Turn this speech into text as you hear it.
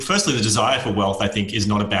Firstly, the desire for wealth, I think, is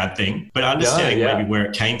not a bad thing, but understanding maybe where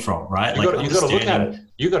it came from, right? You got to look at it.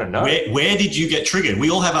 You got to know. Where did you get triggered? We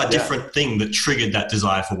all have our different thing that triggered that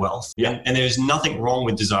desire for wealth. Yeah. And there is nothing wrong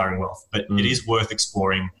with desiring wealth, but it is worth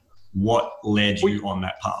exploring what led you on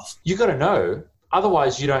that path. You got to know.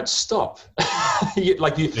 Otherwise, you don't stop. you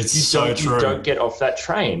don't get off that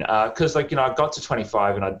train. Because, I got to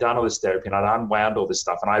 25 and I'd done all this therapy and I'd unwound all this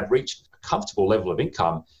stuff and I'd reached a comfortable level of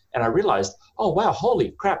income. And I realized, oh, wow,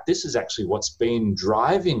 holy crap, this is actually what's been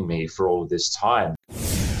driving me for all of this time.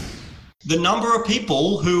 The number of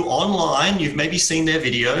people who online, you've maybe seen their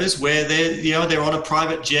videos where they're on a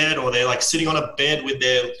private jet or they're like sitting on a bed with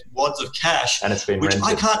their wads of cash, and it's been which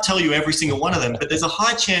rented. I can't tell you every single one of them, but there's a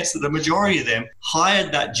high chance that the majority of them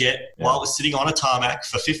hired that jet while it was sitting on a tarmac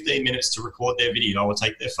for 15 minutes to record their video or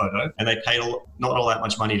take their photo, and they paid not all that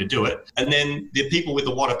much money to do it. And then the people with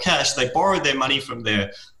the wad of cash, they borrowed their money from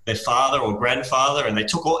their father or grandfather, and they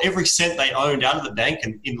took every cent they owned out of the bank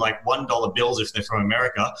and in like $1 bills if they're from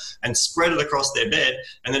America, and spread it across their bed.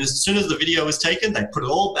 And then as soon as the video was taken, they put it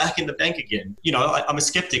all back in the bank again. I'm a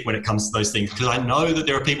skeptic when it comes to those things because I know that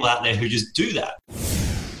there are people out there who just do that.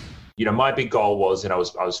 My big goal was, I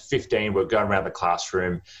was 15, we're going around the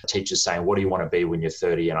classroom, teachers saying, what do you want to be when you're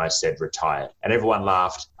 30? And I said, retired. And everyone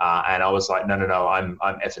laughed. And I was like, no, I'm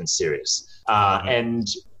effing serious. And,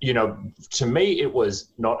 to me, it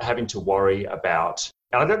was not having to worry about,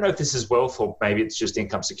 and I don't know if this is wealth or maybe it's just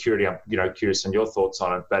income security. I'm, curious on your thoughts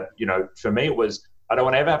on it. But, for me, it was, I don't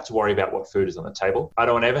want to ever have to worry about what food is on the table. I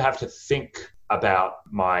don't want to ever have to think about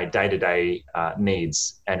my day-to-day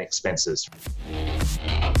needs and expenses.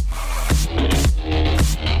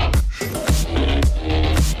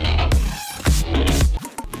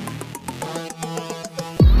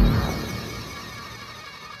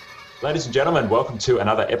 Ladies and gentlemen, welcome to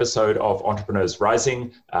another episode of Entrepreneurs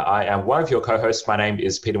Rising. I am one of your co-hosts. My name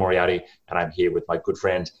is Peter Moriarty, and I'm here with my good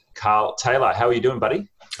friend, Carl Taylor. How are you doing, buddy?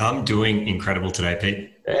 I'm doing incredible today,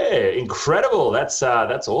 Pete. Hey, incredible. That's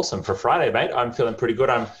awesome. For Friday, mate, I'm feeling pretty good.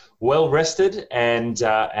 I'm well rested and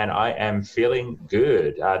I am feeling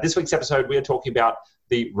good. This week's episode, we are talking about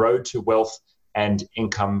the road to wealth and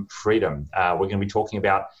income freedom. We're going to be talking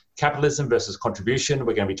about capitalism versus contribution.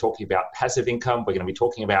 We're going to be talking about passive income. We're going to be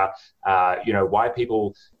talking about, why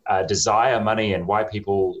people desire money and why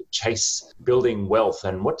people chase building wealth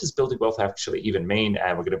and what does building wealth actually even mean.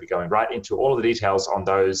 And we're going to be going right into all of the details on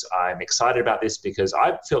those. I'm excited about this because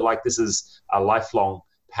I feel like this is a lifelong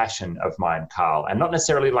passion of mine, Carl, and not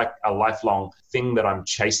necessarily like a lifelong thing that I'm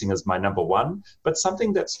chasing as my number one, but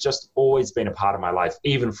something that's just always been a part of my life,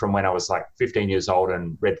 even from when I was like 15 years old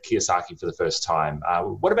and read Kiyosaki for the first time.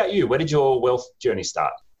 What about you? Where did your wealth journey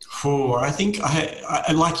start? I think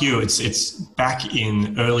I like you. It's back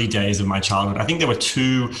in early days of my childhood. I think there were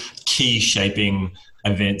two key shaping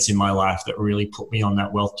events in my life that really put me on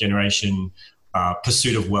that wealth generation,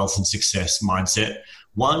 pursuit of wealth and success mindset.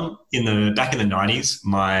 One, back in the 90s,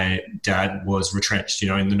 my dad was retrenched.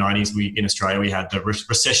 In the 90s, in Australia, we had the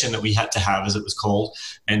recession that we had to have, as it was called.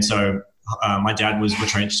 And so my dad was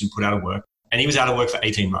retrenched and put out of work. And he was out of work for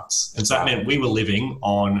 18 months. And so that meant we were living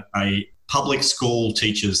on a public school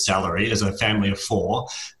teacher's salary as a family of four,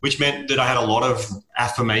 which meant that I had a lot of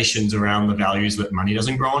affirmations around the values that money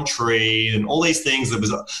doesn't grow on trees and all these things.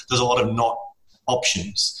 There's a lot of not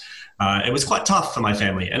options. It was quite tough for my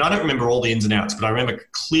family. And I don't remember all the ins and outs, but I remember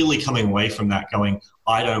clearly coming away from that going,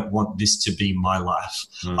 I don't want this to be my life.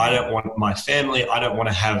 I don't want my family. I don't want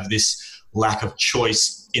to have this lack of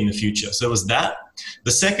choice in the future. So it was that.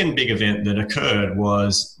 The second big event that occurred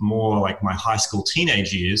was more like my high school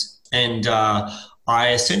teenage years. And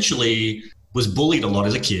I essentially was bullied a lot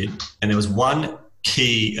as a kid. And there was one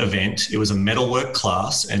key event. It was a metalwork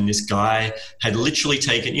class, and this guy had literally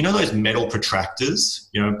taken, those metal protractors,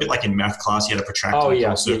 a bit like in math class, you had a protractor with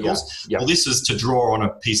all circles. Yeah. Well, this is to draw on a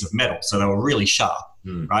piece of metal. So they were really sharp,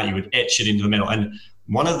 right? You would etch it into the metal. And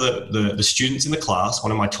one of the students in the class,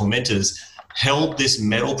 one of my tormentors, held this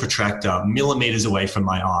metal protractor millimeters away from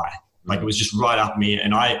my eye. Like it was just right up me,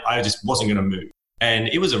 and I just wasn't going to move. And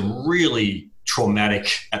it was a really traumatic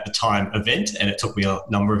at the time event, and it took me a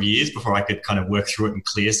number of years before I could kind of work through it and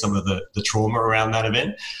clear some of the trauma around that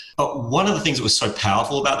event. But one of the things that was so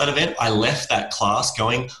powerful about that event, I left that class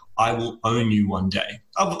going, I will own you one day.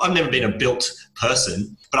 I've never been a built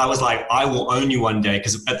person, but I was like, I will own you one day,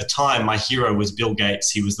 because at the time my hero was Bill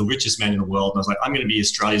Gates. He was the richest man in the world. And I was like, I'm going to be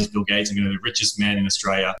Australia's Bill Gates. I'm going to be the richest man in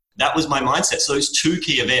Australia. That was my mindset. So those two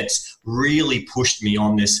key events really pushed me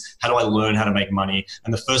on this. How do I learn how to make money?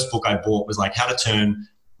 And the first book I bought was like How to Turn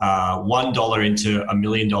 $1 into $1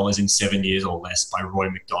 million in 7 years or less by Roy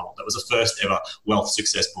McDonald. That was the first ever wealth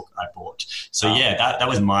success book I bought. So that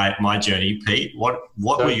was my journey. Pete, what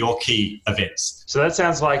were your key events? So that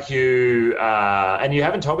sounds like you, and you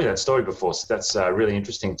haven't told me that story before. So that's really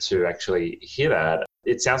interesting to actually hear that.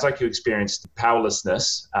 It sounds like you experienced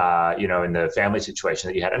powerlessness, in the family situation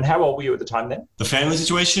that you had. And how old were you at the time then? The family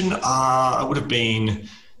situation, I would have been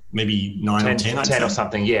maybe 9 or 10. 10 or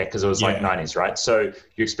something, yeah, because it was like 90s, right? So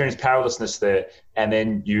you experienced powerlessness there, and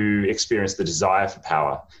then you experienced the desire for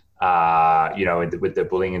power, with the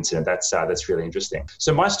bullying incident. That's really interesting.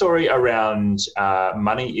 So my story around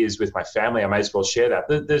money is with my family. I may as well share that.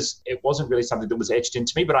 It wasn't really something that was etched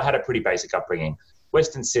into me, but I had a pretty basic upbringing.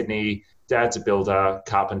 Western Sydney, dad's a builder,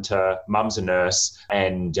 carpenter, mum's a nurse.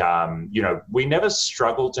 And, we never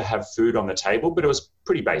struggled to have food on the table, but it was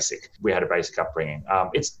pretty basic. We had a basic upbringing.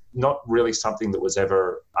 It's not really something that was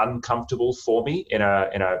ever uncomfortable for me in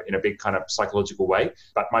a big kind of psychological way.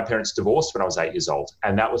 But my parents divorced when I was 8 years old,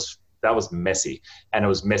 and that was messy. And it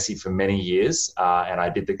was messy for many years. And I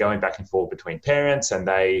did the going back and forth between parents, and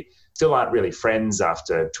they still aren't really friends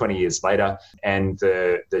after 20 years later. And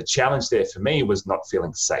the challenge there for me was not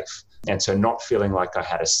feeling safe. And so not feeling like I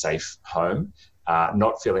had a safe home,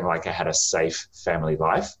 not feeling like I had a safe family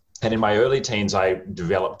life. And in my early teens, I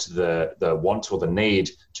developed the want or the need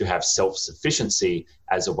to have self-sufficiency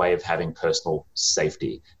as a way of having personal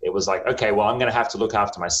safety. It was like, okay, well, I'm going to have to look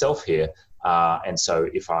after myself here. And so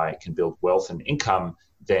if I can build wealth and income,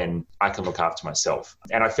 then I can look after myself.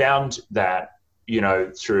 And I found that,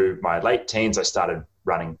 through my late teens, I started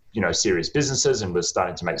running, serious businesses and was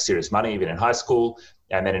starting to make serious money even in high school.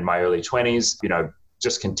 And then in my early 20s,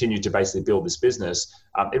 just continued to basically build this business.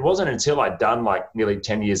 It wasn't until I'd done like nearly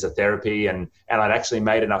 10 years of therapy and I'd actually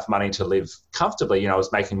made enough money to live comfortably. I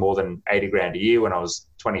was making more than 80 grand a year when I was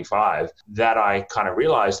 25, that I kind of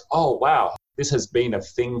realized, oh, wow, this has been a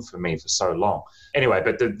thing for me for so long. Anyway,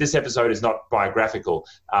 but this episode is not biographical,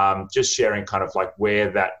 just sharing kind of like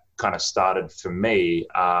where that kind of started for me.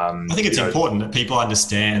 I think it's important that people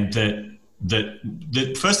understand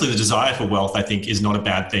that firstly, the desire for wealth, I think, is not a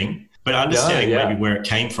bad thing, but understanding maybe where it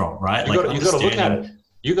came from, right? You've got to look at it.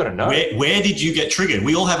 You got to know. Where did you get triggered?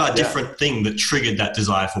 We all have our different thing that triggered that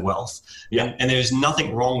desire for wealth. Yeah. And there's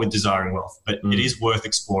nothing wrong with desiring wealth, but it is worth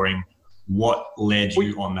exploring what led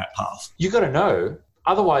you on that path. You got to know.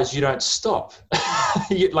 Otherwise, you don't stop.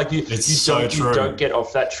 you don't get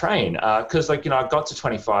off that train. Because I got to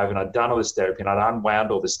 25 and I'd done all this therapy and I'd unwound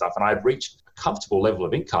all this stuff and I'd reached a comfortable level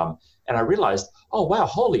of income. And I realized, oh, wow,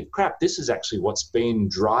 holy crap, this is actually what's been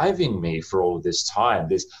driving me for all of this time,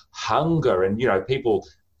 this hunger. And, people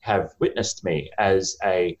have witnessed me as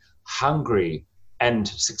a hungry and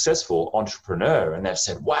successful entrepreneur. And they've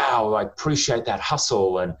said, wow, I appreciate that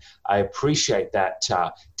hustle. And I appreciate that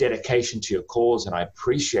dedication to your cause. And I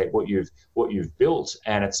appreciate what you've built.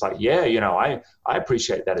 And it's like, I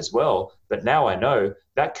appreciate that as well. But now I know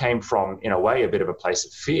that came from, in a way, a bit of a place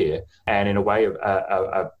of fear and in a way of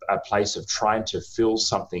a place of trying to fill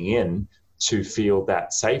something in to feel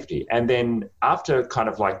that safety. And then after kind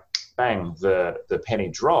of like, bang, the penny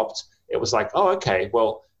dropped, it was like, oh, okay,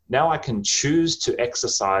 well, now I can choose to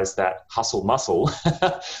exercise that hustle muscle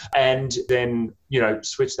and then,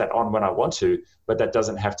 switch that on when I want to, but that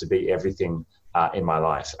doesn't have to be everything in my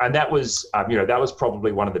life. And that was, that was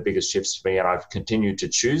probably one of the biggest shifts for me. And I've continued to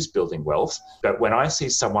choose building wealth. But when I see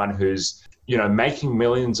someone who's, making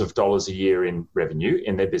millions of dollars a year in revenue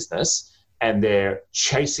in their business and they're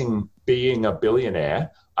chasing being a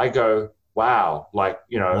billionaire, I go, wow, why?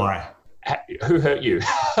 Who hurt you?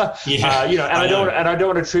 And I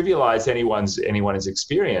don't want to trivialize anyone's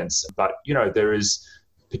experience, but there is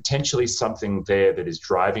potentially something there that is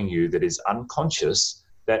driving you that is unconscious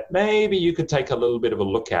that maybe you could take a little bit of a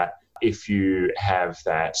look at if you have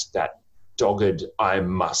that dogged, I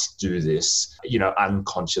must do this,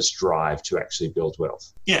 unconscious drive to actually build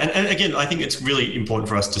wealth. Yeah, and again, I think it's really important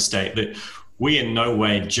for us to state that we in no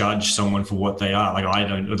way judge someone for what they are. Like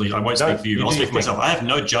I won't speak for you. I'll speak for myself. I have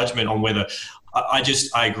no judgment on whether. I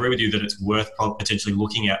agree with you that it's worth potentially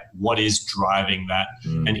looking at what is driving that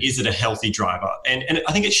and is it a healthy driver? And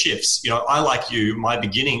I think it shifts. I, like you, my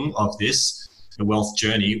beginning of this, the wealth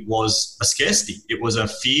journey, was a scarcity. It was a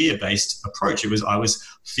fear-based approach. I was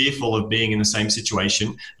fearful of being in the same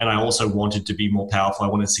situation, and I also wanted to be more powerful. I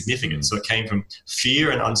wanted significance. So it came from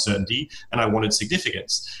fear and uncertainty, and I wanted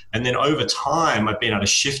significance. And then over time, I've been able to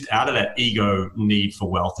shift out of that ego need for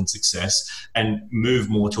wealth and success and move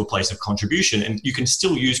more to a place of contribution. And you can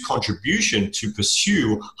still use contribution to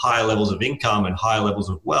pursue higher levels of income and higher levels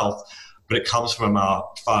of wealth, but it comes from a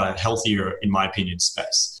far healthier, in my opinion,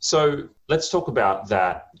 space. So let's talk about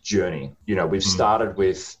that journey. We've started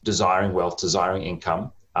with desiring wealth, desiring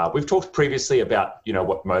income. We've talked previously about,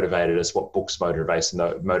 what motivated us, what books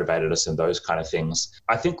motivated us and those kind of things.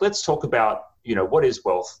 I think let's talk about, what is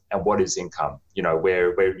wealth and what is income?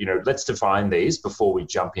 Where let's define these before we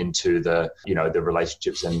jump into the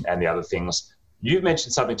relationships and the other things. You've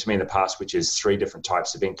mentioned something to me in the past, which is 3 different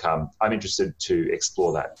types of income. I'm interested to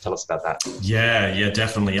explore that. Tell us about that. Yeah,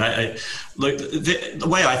 definitely. Look, the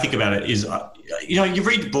way I think about it is, you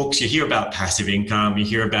read books, you hear about passive income, you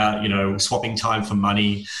hear about, swapping time for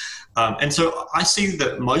money. And so I see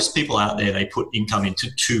that most people out there, they put income into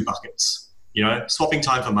 2 buckets, swapping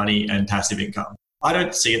time for money and passive income. I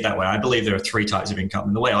don't see it that way. I believe there are 3 types of income.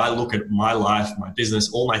 And the way I look at my life, my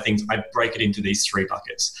business, all my things, I break it into these 3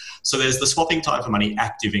 buckets. So there's the swapping time for money,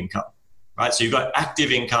 active income, right? So you've got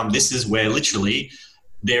active income. This is where literally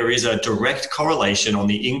there is a direct correlation on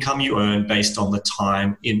the income you earn based on the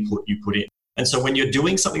time input you put in. And so when you're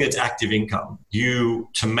doing something that's active income, to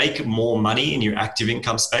make more money in your active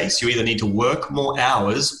income space, you either need to work more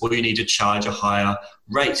hours or you need to charge a higher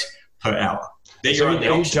rate per hour. So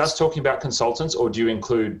are you just talking about consultants, or do you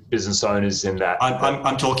include business owners in that?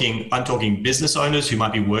 I'm talking business owners who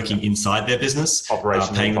might be working inside their business,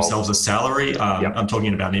 paying themselves a salary. I'm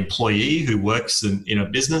talking about an employee who works in a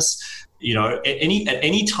business. At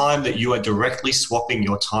any time that you are directly swapping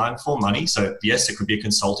your time for money, so yes, it could be a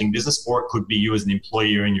consulting business or it could be you as an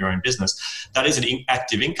employer in your own business, that is an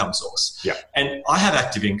active income source. Yeah. And I have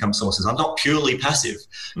active income sources. I'm not purely passive,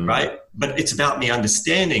 right? But it's about me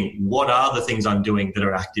understanding what are the things I'm doing that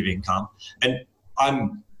are active income. And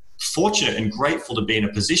I'm fortunate and grateful to be in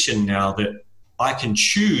a position now that I can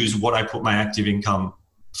choose what I put my active income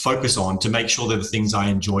focus on to make sure they're the things I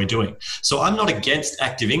enjoy doing. So I'm not against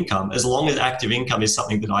active income as long as active income is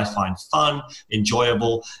something that I find fun,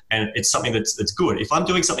 enjoyable, and it's something that's good. If I'm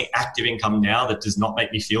doing something active income now that does not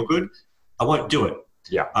make me feel good, I won't do it.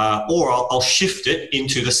 Yeah. Or I'll shift it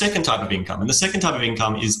into the second type of income. And the second type of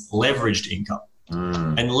income is leveraged income.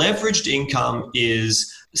 And leveraged income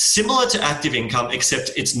is similar to active income,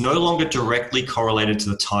 except it's no longer directly correlated to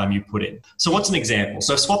the time you put in. So what's an example?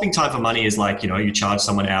 So swapping time for money is like, you charge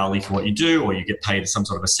someone hourly for what you do, or you get paid some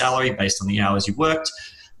sort of a salary based on the hours you worked.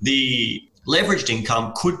 The leveraged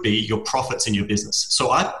income could be your profits in your business.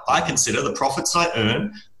 So I consider the profits I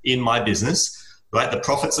earn in my business, right? The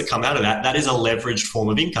profits that come out of that is a leveraged form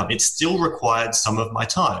of income. It still required some of my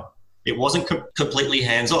time. It wasn't completely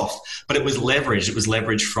hands off, but it was leveraged. It was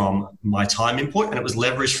leveraged from my time input, and it was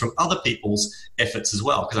leveraged from other people's efforts as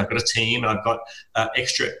well, because I've got a team and I've got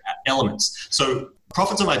extra elements. So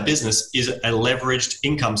profits of my business is a leveraged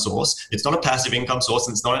income source. It's not a passive income source,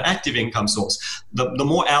 and it's not an active income source. The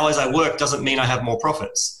more hours I work doesn't mean I have more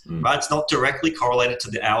profits, right? It's not directly correlated to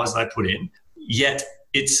the hours I put in, yet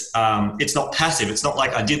it's not passive. It's not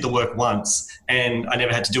like I did the work once and I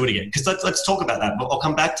never had to do it again. Because let's talk about that. But I'll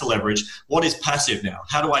come back to leverage. What is passive now?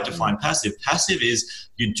 How do I define passive? Passive is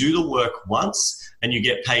you do the work once and you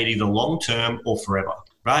get paid either long term or forever.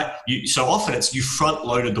 Right? So often it's you front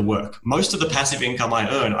loaded the work. Most of the passive income I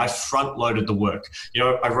earn, I front loaded the work.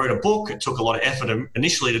 I wrote a book. It took a lot of effort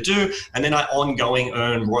initially to do, and then I ongoing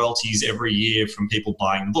earn royalties every year from people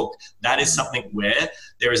buying the book. That is something where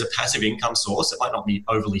there is a passive income source. It might not be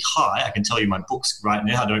overly high. I can tell you my books right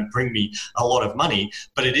now don't bring me a lot of money,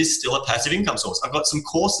 but it is still a passive income source. I've got some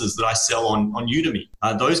courses that I sell on Udemy.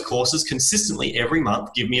 Those courses consistently every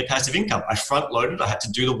month give me a passive income. I front loaded. I had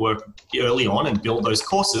to do the work early on and build those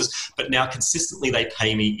courses, but now consistently they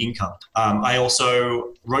pay me income. I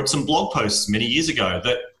also wrote some blog posts many years ago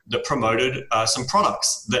that promoted some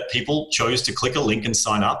products that people chose to click a link and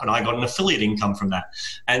sign up, and I got an affiliate income from that.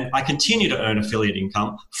 And I continue to earn affiliate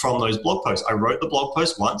income from those blog posts. I wrote the blog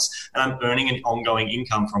post once, and I'm earning an ongoing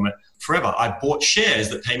income from it forever. I bought shares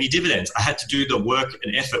that pay me dividends. I had to do the work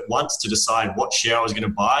and effort once to decide what share I was going to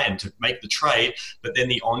buy and to make the trade, but then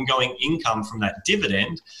the ongoing income from that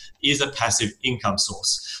dividend is a passive income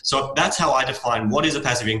source. So that's how I define what is a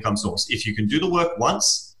passive income source. If you can do the work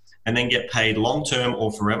once and then get paid long-term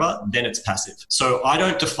or forever, then it's passive. So I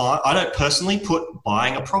don't personally put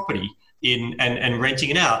buying a property in and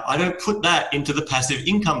renting it out. I don't put that into the passive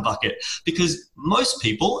income bucket, because most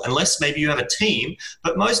people, unless maybe you have a team,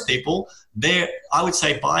 but most people, I would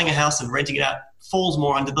say buying a house and renting it out falls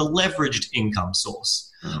more under the leveraged income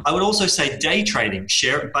source. I would also say day trading,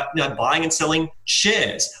 buying and selling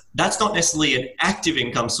shares. That's not necessarily an active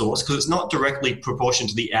income source because it's not directly proportional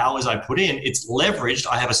to the hours I put in. It's leveraged.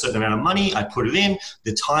 I have a certain amount of money, I put it in.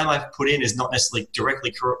 The time I've put in is not necessarily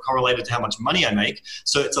directly correlated to how much money I make.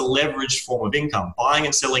 So it's a leveraged form of income. Buying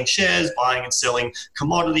and selling shares, buying and selling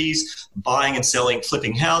commodities, buying and selling,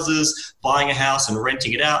 flipping houses, buying a house and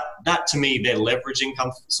renting it out. That to me, they're leverage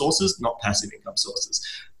income sources, not passive income sources.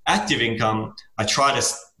 Active income, I try to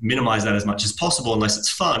minimize that as much as possible unless it's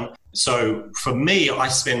fun. So for me, I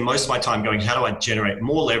spend most of my time going, how do I generate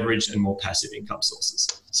more leverage and more passive income sources?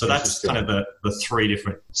 So that's kind of the three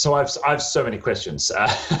different. So I've so many questions.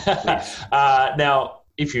 Now,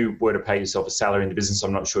 if you were to pay yourself a salary in the business,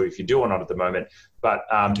 I'm not sure if you do or not at the moment, but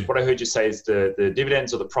what I heard you say is the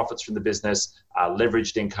dividends or the profits from the business are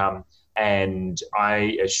leveraged income. And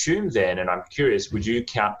I assume then, and I'm curious, would you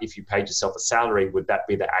count, if you paid yourself a salary, would that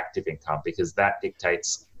be the active income? Because that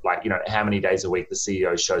dictates, like, how many days a week the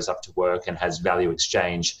CEO shows up to work and has value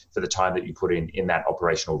exchange for the time that you put in that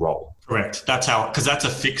operational role. Correct. That's how, because that's a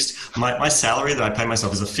fixed, my salary that I pay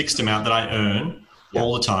myself is a fixed amount that I earn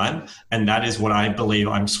all the time. And that is what I believe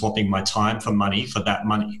I'm swapping my time for money for that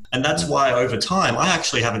money. And that's why over time, I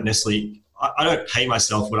actually haven't necessarily, I don't pay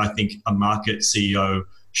myself what I think a market CEO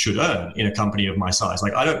should earn in a company of my size.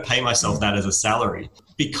 Like, I don't pay myself that as a salary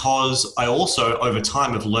because I also over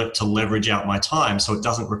time have learned to leverage out my time so it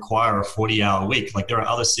doesn't require a 40-hour week. Like, there are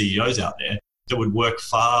other CEOs out there that would work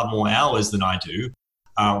far more hours than I do,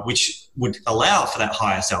 which would allow for that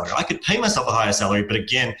higher salary. I could pay myself a higher salary, but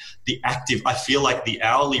again, I feel like the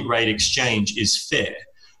hourly rate exchange is fair.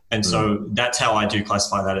 And so that's how I do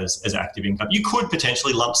classify that as active income. You could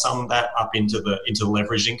potentially lump some of that up into the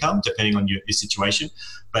leveraged income, depending on your situation.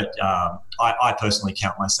 But I personally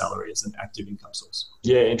count my salary as an active income source.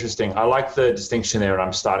 Yeah, interesting. I like the distinction there, and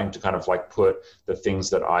I'm starting to kind of like put the things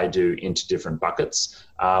that I do into different buckets.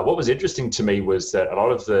 What was interesting to me was that a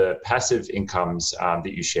lot of the passive incomes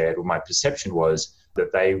that you shared, well, my perception was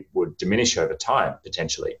that they would diminish over time,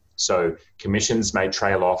 potentially. So commissions may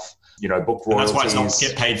trail off, book royalties. And that's why it's not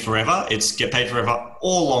get paid forever. It's get paid forever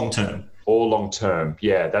or long term. Or long term.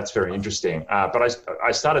 Yeah, that's very interesting. But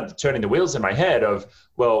I started turning the wheels in my head of,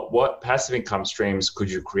 well, what passive income streams could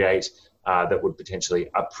you create that would potentially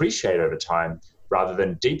appreciate over time rather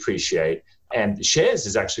than depreciate? And shares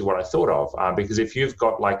is actually what I thought of, because if you've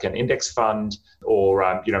got like an index fund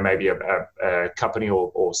or, maybe a company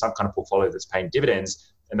or some kind of portfolio that's paying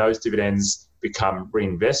dividends and those dividends become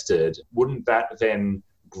reinvested, wouldn't that then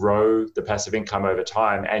grow the passive income over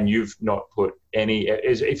time? And you've not put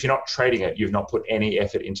if you're not trading it, you've not put any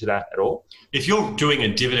effort into that at all? If you're doing a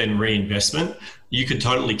dividend reinvestment, you could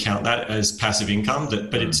totally count that as passive income,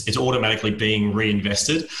 but it's automatically being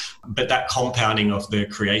reinvested. But that compounding of the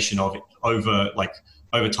creation of it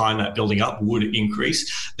over time, that building up would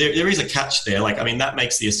increase. There is a catch there. That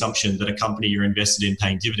makes the assumption that a company you're invested in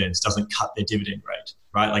paying dividends doesn't cut their dividend rate,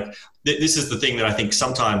 right? This is the thing that I think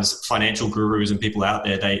sometimes financial gurus and people out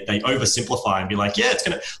there, they oversimplify and be like, yeah, it's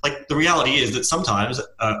going to, the reality is that sometimes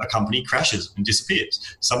a company crashes and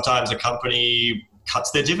disappears. Sometimes a company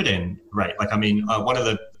cuts their dividend rate. One of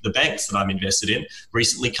the banks that I'm invested in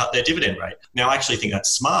recently cut their dividend rate. Now, I actually think that's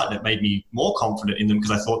smart, and it made me more confident in them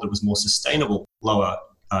because I thought that was more sustainable, lower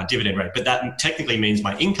dividend rate. But that technically means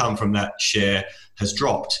my income from that share has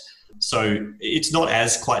dropped. So it's not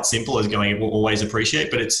as quite simple as going, it will always appreciate,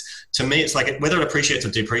 but to me, it's like whether it appreciates or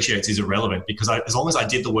depreciates is irrelevant because as long as I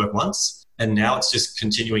did the work once and now it's just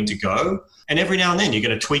continuing to go. And every now and then you're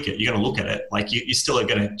going to tweak it. You're going to look at it. You still are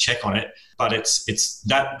going to check on it, but that's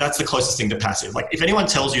the closest thing to passive. If anyone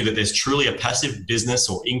tells you that there's truly a passive business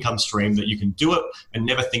or income stream that you can do it and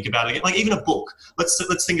never think about it again, even a book,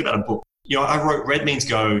 let's think about a book. I wrote Red Means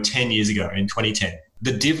Go 10 years ago in 2010.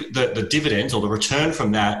 The dividends or the return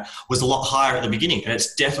from that was a lot higher at the beginning, and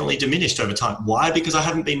it's definitely diminished over time. Why? Because I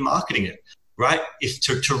haven't been marketing it, right? If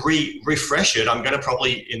to refresh it, I'm going to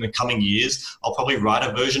probably in the coming years, I'll probably write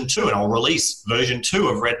a version 2 and I'll release version 2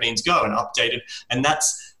 of Red Means Go and update it. And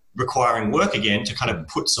that's requiring work again to kind of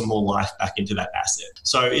put some more life back into that asset.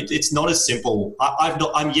 So it's not as simple.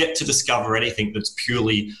 I'm yet to discover anything that's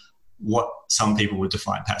purely what some people would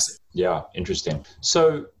define passive. Yeah, interesting.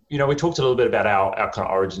 So, we talked a little bit about our kind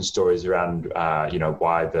of origin stories around,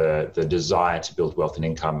 why the desire to build wealth and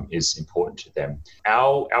income is important to them.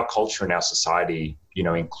 Our culture and our society,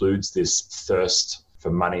 includes this thirst for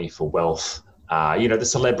money, for wealth. The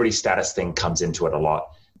celebrity status thing comes into it a lot.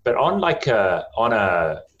 But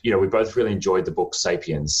we both really enjoyed the book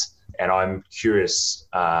Sapiens. And I'm curious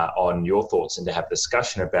on your thoughts and to have a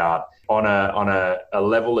discussion about on a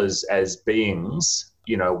level as beings,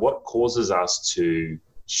 what causes us to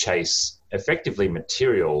chase effectively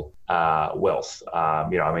material wealth.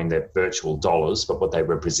 They're virtual dollars, but what they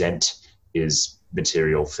represent is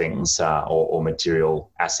material things or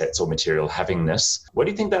material assets or material havingness. Where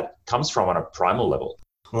do you think that comes from on a primal level?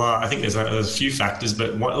 Well, I think there's a few factors,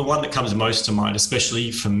 but one that comes most to mind,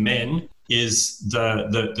 especially for men, is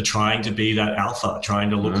the trying to be that alpha, trying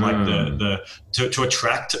to look like to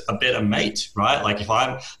attract a better mate, right? Like if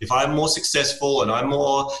I'm more successful and I'm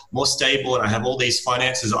more stable and I have all these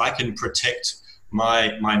finances, I can protect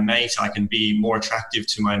my mate. I can be more attractive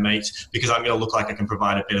to my mate because I'm going to look like I can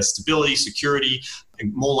provide a better stability, security,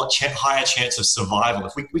 and higher chance of survival.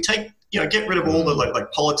 If we take, get rid of all the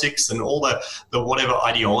like politics and all the whatever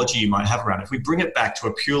ideology you might have around it. If we bring it back to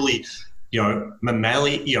a purely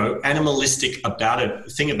mammalian, animalistic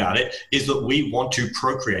thing about it is that we want to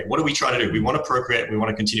procreate. What do we try to do? We want to procreate. We want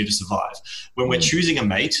to continue to survive. When we're choosing a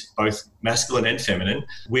mate, both masculine and feminine,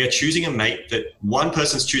 we're choosing a mate that one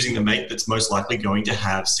person's choosing the mate that's most likely going to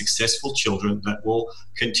have successful children that will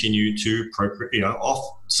continue to procreate,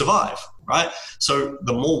 survive, right? So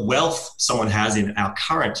the more wealth someone has in our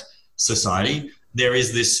current society, there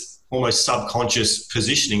is this almost subconscious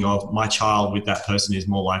positioning of my child with that person is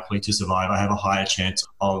more likely to survive. I have a higher chance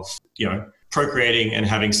of, procreating and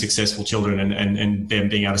having successful children and them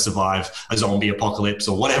being able to survive a zombie apocalypse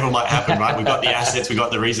or whatever might happen, right? We've got the assets, we've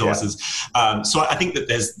got the resources. Yeah. So I think that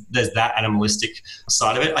there's that animalistic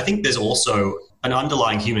side of it. I think there's also an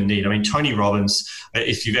underlying human need. I mean, Tony Robbins,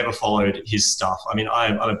 if you've ever followed his stuff, I mean,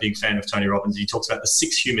 I'm a big fan of Tony Robbins. He talks about the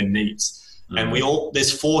 6 human needs. And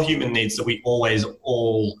there's 4 human needs that we always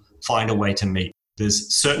all find a way to meet.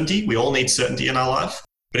 There's certainty. We all need certainty in our life.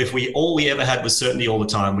 But if all we ever had was certainty all the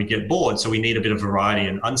time, we get bored. So we need a bit of variety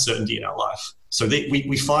and uncertainty in our life. So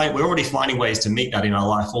we're already finding ways to meet that in our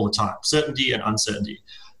life all the time, certainty and uncertainty.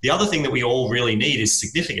 The other thing that we all really need is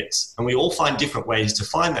significance. And we all find different ways to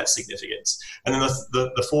find that significance. And then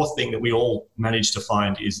the fourth thing that we all manage to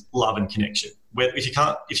find is love and connection. If you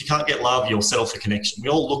can't get love, you'll settle for connection. We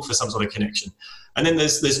all look for some sort of connection. And then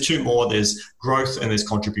there's 2 more. There's growth and there's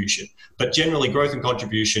contribution. But generally, growth and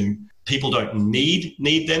contribution, people don't need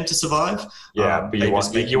them to survive. Yeah, but you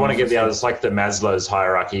want to get the others, like the Maslow's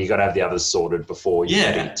hierarchy. You got to have the others sorted before you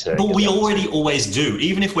need to. But we already always do.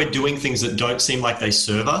 Even if we're doing things that don't seem like they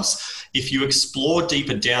serve us, if you explore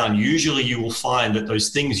deeper down, usually you will find that those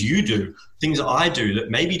things you do, things I do that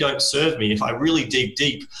maybe don't serve me, if I really dig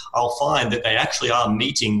deep, I'll find that they actually are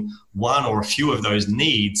meeting one or a few of those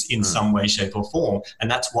needs in some way, shape or form.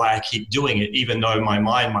 And that's why I keep doing it, even though my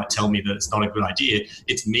mind might tell me that it's not a good idea.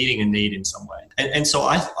 It's meeting a need in some way. And so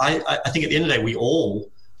I think at the end of the day, we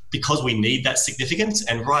all, because we need that significance,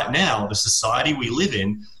 and right now, the society we live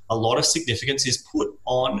in, a lot of significance is put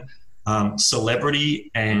on celebrity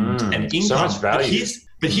and income. So much value.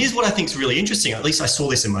 But here's what I think is really interesting. At least I saw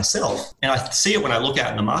this in myself, and I see it when I look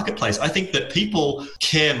out in the marketplace. I think that people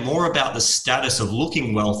care more about the status of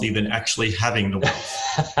looking wealthy than actually having the wealth.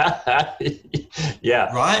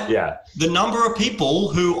 Yeah. Right? Yeah. The number of people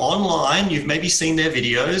who online, you've maybe seen their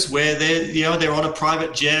videos where they're on a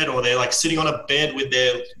private jet or they're like sitting on a bed with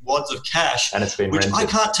their wads of cash. And it's been which rented. I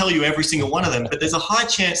can't tell you every single one of them, but there's a high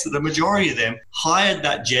chance that the majority of them hired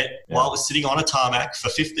that jet while it was sitting on a tarmac for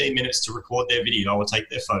 15 minutes to record their video or take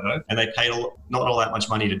their photo, and they paid not all that much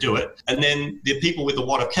money to do it. And then the people with the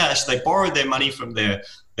wad of cash, they borrowed their money from their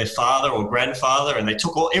father or grandfather, and they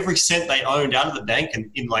took every cent they owned out of the bank and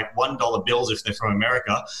in like $1 bills if they're from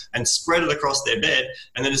America, and spread it across their bed.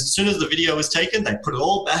 And then as soon as the video was taken, they put it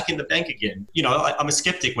all back in the bank again. I'm a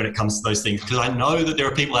skeptic when it comes to those things because I know that there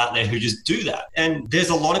are people out there who just do that. And there's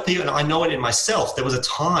a lot of people, and I know it in myself. There was a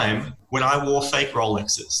time when I wore fake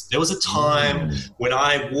Rolexes. There was a time when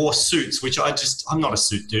I wore suits, which I'm not a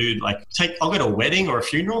suit dude. Like, I'll go to a wedding or a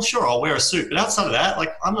funeral, sure, I'll wear a suit. But outside of that,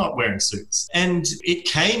 like, I'm not wearing suits. And it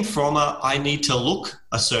came from I need to look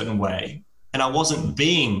a certain way. And I wasn't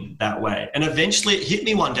being that way. And eventually it hit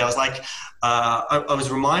me one day. I was like, I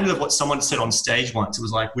was reminded of what someone said on stage once. It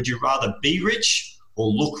was like, would you rather be rich or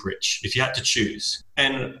look rich if you had to choose?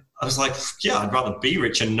 And I was like, yeah, I'd rather be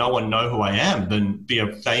rich and no one know who I am than be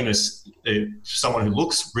a famous someone who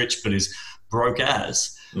looks rich but is broke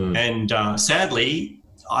as. And sadly,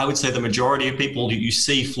 I would say the majority of people that you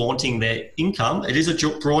see flaunting their income, it is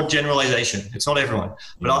a broad generalization. It's not everyone.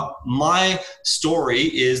 But my story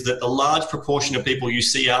is that the large proportion of people you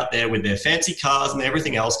see out there with their fancy cars and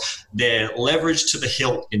everything else, they're leveraged to the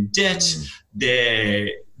hilt in debt.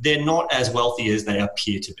 They're not as wealthy as they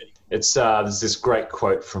appear to be. There's this great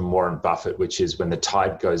quote from Warren Buffett, which is, when the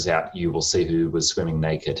tide goes out, you will see who was swimming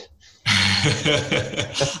naked.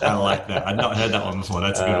 I like that. I've not heard that one before.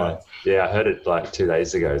 That's a good one. Yeah, I heard it like 2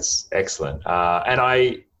 days ago. It's excellent. And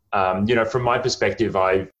I From my perspective,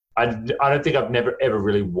 I don't think I've never ever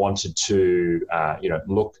really wanted to,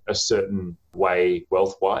 look a certain way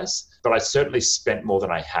wealth-wise, but I certainly spent more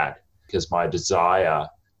than I had because my desire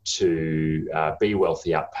to be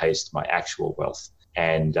wealthy outpaced my actual wealth.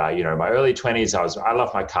 And, in my early 20s, I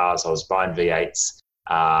love my cars. I was buying V8s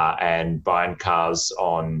and buying cars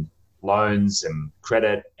on loans and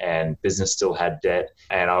credit, and business still had debt.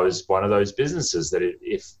 And I was one of those businesses that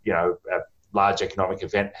if a large economic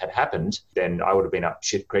event had happened, then I would have been up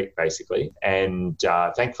shit creek, basically. And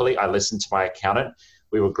thankfully, I listened to my accountant.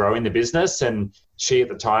 We were growing the business, and she at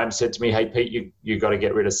the time said to me, "Hey, Pete, you got to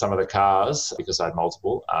get rid of some of the cars," because I had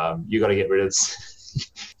multiple. You got to get rid of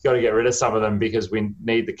some of them because we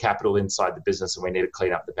need the capital inside the business, and we need to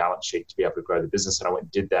clean up the balance sheet to be able to grow the business. And I went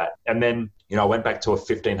and did that. And then, I went back to a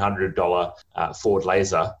 $1,500 Ford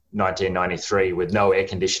Laser, 1993, with no air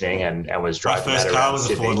conditioning, and was driving. My first car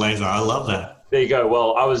was a Ford Laser. I love that. There you go.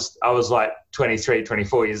 Well, I was like 23,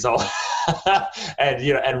 24 years old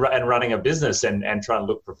and running a business and trying to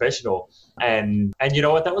look professional. And you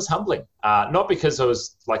know what? That was humbling. Not because I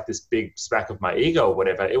was like this big smack of my ego or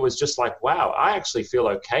whatever. It was just like, wow, I actually feel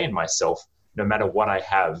okay in myself no matter what I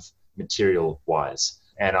have material wise.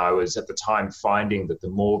 And I was at the time finding that the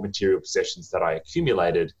more material possessions that I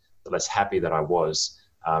accumulated, the less happy that I was.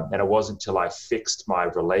 And it wasn't until I fixed my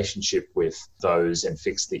relationship with those and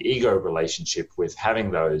fixed the ego relationship with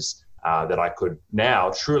having those that I could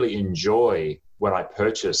now truly enjoy when I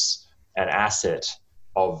purchase an asset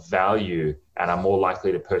of value, and I'm more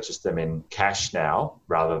likely to purchase them in cash now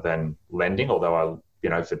rather than lending, although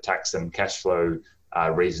for tax and cash flow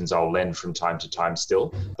reasons, I'll lend from time to time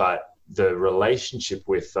still. But the relationship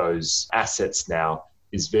with those assets now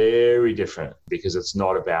is very different because it's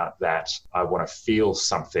not about that I want to feel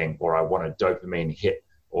something or I want a dopamine hit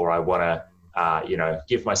or I want to,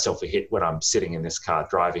 give myself a hit when I'm sitting in this car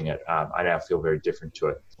driving it. I now feel very different to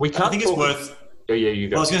it. I think it's worth. Oh, yeah, you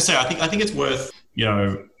go. I was going to say, I think it's worth,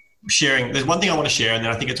 sharing. There's one thing I want to share, and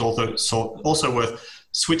then I think it's also worth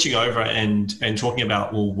switching over and talking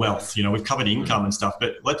about wealth. We've covered income and stuff,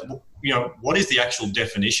 but what is the actual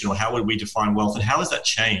definition, or how would we define wealth, and how has that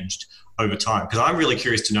changed over time? Because I'm really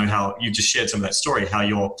curious to know how you just shared some of that story, how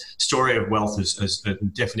your story of wealth has the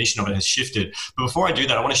definition of it has shifted. But before I do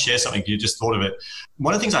that, I want to share something. You just thought of it.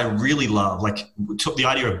 One of the things I really love, like took the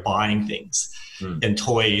idea of buying things and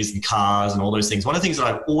toys and cars and all those things. One of the things that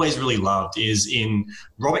I've always really loved is in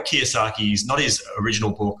Robert Kiyosaki's, not his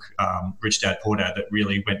original book, Rich Dad, Poor Dad, that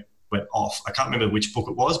really went off. I can't remember which book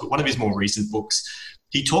it was, but one of his more recent books,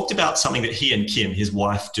 he talked about something that he and Kim, his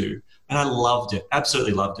wife, do. And I loved it,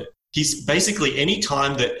 absolutely loved it. He's basically, any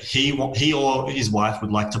time that he or his wife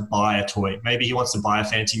would like to buy a toy, maybe he wants to buy a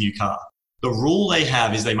fancy new car, the rule they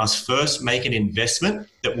have is they must first make an investment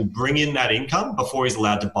that will bring in that income before he's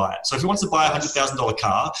allowed to buy it. So if he wants to buy a $100,000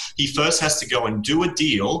 car, he first has to go and do a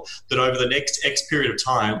deal that over the next X period of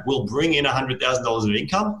time will bring in $100,000 of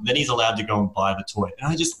income. Then he's allowed to go and buy the toy. And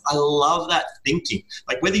I love that thinking.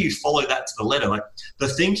 Like whether you follow that to the letter, like the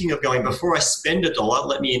thinking of going, before I spend $1,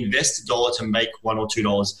 let me invest $1 to make $1 or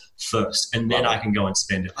 $2 first, and then I can go and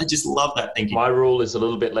spend it. I just love that thinking. My rule is a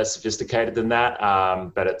little bit less sophisticated than that,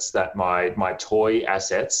 but it's that my toy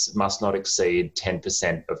assets must not exceed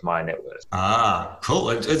 10% of my net worth. Ah, cool.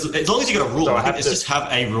 As long as you got a rule, so just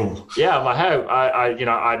have a rule. Yeah,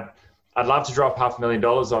 I'd love to drop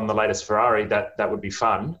 $500,000 on the latest Ferrari. That would be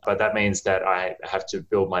fun, but that means that I have to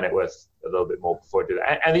build my net worth a little bit more before I do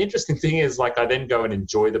that. And the interesting thing is, like, I then go and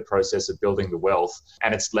enjoy the process of building the wealth,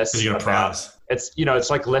 and it's less about it's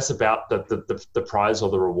like less about the prize or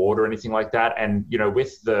the reward or anything like that. And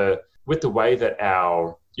with the way that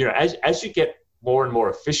our as you get more and more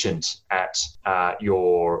efficient at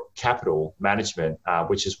your capital management,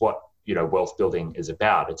 which is what wealth building is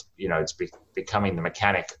about. It's becoming the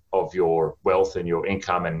mechanic of your wealth and your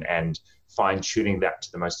income and fine-tuning that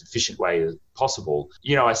to the most efficient way possible.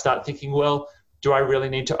 I start thinking, well, do I really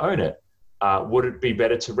need to own it? Would it be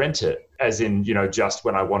better to rent it, as in, just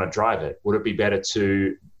when I want to drive it? Would it be better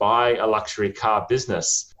to buy a luxury car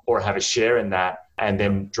business or have a share in that and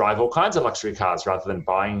then drive all kinds of luxury cars rather than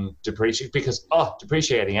buying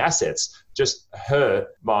depreciating assets just hurt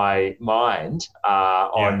my mind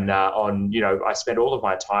I spend all of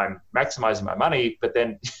my time maximizing my money, but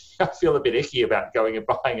then I feel a bit icky about going and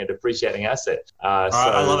buying a depreciating asset. I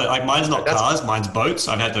love it. Like mine's not cars, mine's boats.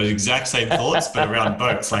 I've had those exact same thoughts, but around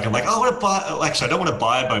boats. Like I'm like, I want to buy, actually I don't want to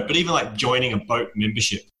buy a boat, but even like joining a boat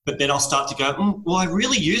membership. But then I'll start to go, well, I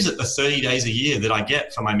really use it the 30 days a year that I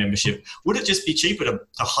get for my membership. Would it just be cheaper to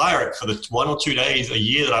hire it for the 1 or 2 days a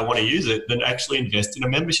year that I want to use it than actually invest in a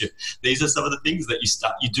membership? These are some of the things that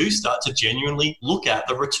you do start to genuinely look at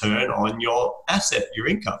the return on your asset, your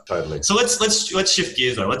income. Totally. So let's shift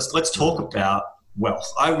gears though. Let's talk about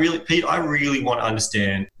wealth. Pete, I really want to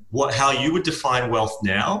understand how you would define wealth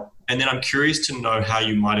now. And then I'm curious to know how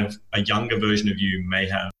you might have, a younger version of you may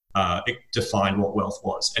have defined what wealth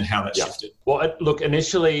was and how that shifted. Well, look,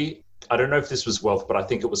 initially, I don't know if this was wealth, but I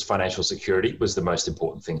think it was financial security was the most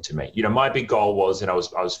important thing to me. You know, my big goal was, and I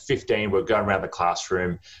was 15, we're going around the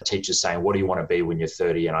classroom, teachers saying, what do you want to be when you're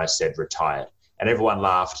 30? And I said, retired. And everyone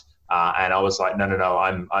laughed. And I was like, no,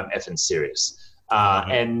 I'm effing serious.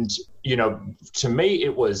 And, you know, to me,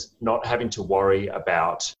 it was not having to worry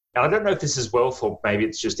about, and I don't know if this is wealth or maybe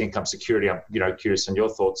it's just income security. I'm, you know, curious on your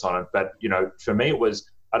thoughts on it. But, you know, for me, it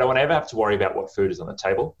was, I don't want to ever have to worry about what food is on the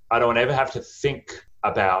table. I don't want to ever have to think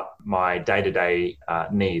about my day-to-day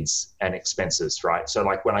needs and expenses, right? So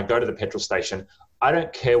like when I go to the petrol station, I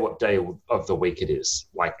don't care what day of the week it is.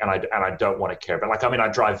 Like, and I don't want to care about, like, I mean, I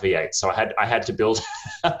drive V8, so I had to build,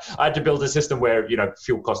 I had to build a system where, you know,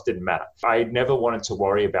 fuel cost didn't matter. I never wanted to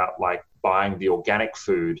worry about like buying the organic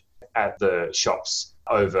food at the shops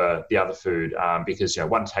over the other food because, you know,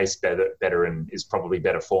 one tastes better and is probably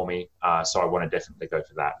better for me. So I want to definitely go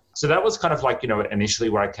for that. So that was kind of like, you know, initially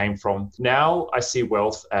where I came from. Now I see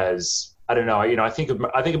wealth as, I don't know, you know, I think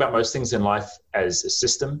about most things in life as a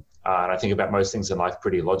system. And I think about most things in life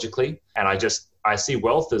pretty logically. And I see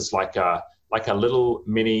wealth as like a little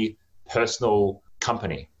mini personal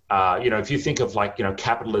company. You know, if you think of like, you know,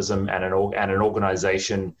 capitalism and an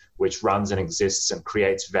organization which runs and exists and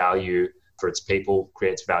creates value for its people,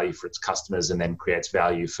 creates value for its customers, and then creates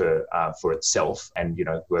value for itself. And, you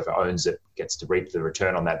know, whoever owns it gets to reap the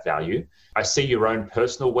return on that value. I see your own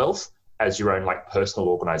personal wealth as your own like personal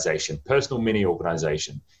organization, personal mini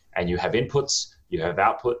organization. And you have inputs, you have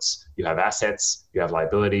outputs, you have assets, you have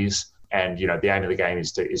liabilities. And, you know, the aim of the game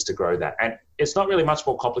is to grow that. And it's not really much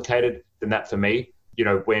more complicated than that for me. You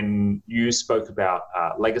know, when you spoke about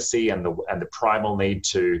legacy and the primal need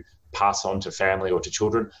to pass on to family or to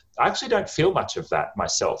children, I actually don't feel much of that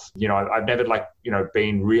myself. You know, I've never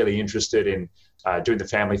been really interested in doing the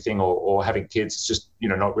family thing or having kids. It's just, you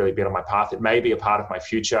know, not really been on my path. It may be a part of my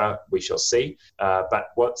future. We shall see. But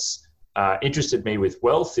what's interested me with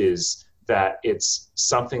wealth is that it's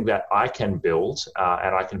something that I can build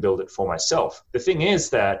and I can build it for myself. The thing is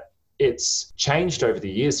that it's changed over the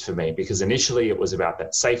years for me because initially it was about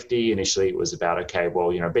that safety. Initially it was about, okay,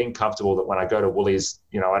 well, you know, being comfortable that when I go to Woolies,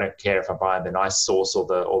 you know, I don't care if I'm buying the nice sauce or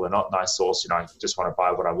the not nice sauce, you know, I just want to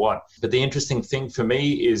buy what I want. But the interesting thing for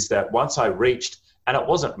me is that once I reached, and it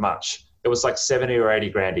wasn't much, it was like 70 or 80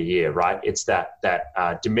 grand a year, right? It's that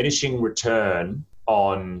diminishing return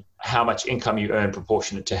on how much income you earn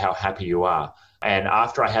proportionate to how happy you are. And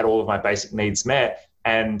after I had all of my basic needs met,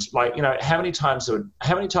 and like, you know, how many times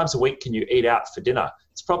a week can you eat out for dinner?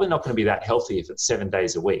 It's probably not going to be that healthy if it's 7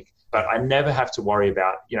 days a week. But I never have to worry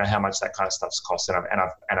about, you know, how much that kind of stuff's cost. And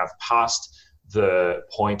I've passed the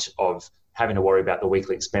point of having to worry about the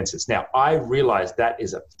weekly expenses. Now, I realize that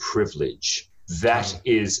is a privilege. That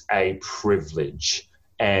is a privilege.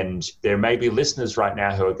 And there may be listeners right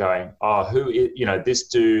now who are going, you know, this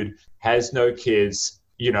dude has no kids,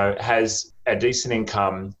 you know, has a decent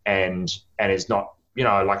income and is not, you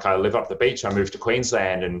know, like I live up the beach, I moved to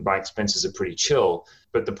Queensland and my expenses are pretty chill.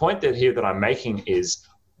 But the point that I'm making is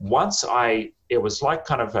it was like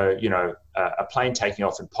kind of a plane taking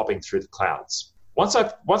off and popping through the clouds. Once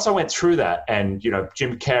I went through that, and, you know,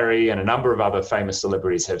 Jim Carrey and a number of other famous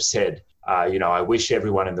celebrities have said, you know, I wish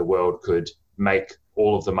everyone in the world could make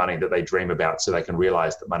all of the money that they dream about so they can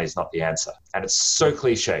realize that money is not the answer. And it's so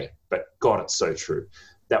cliche, but God, it's so true.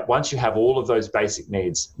 That once you have all of those basic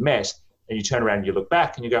needs met and you turn around and you look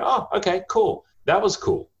back and you go, oh, okay, cool. That was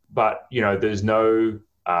cool. But, you know, there's no,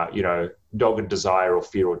 you know, dogged desire or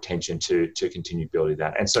fear or tension to continue building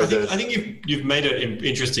that. And so I think you've made an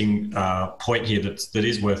interesting point here that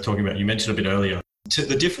is worth talking about. You mentioned a bit earlier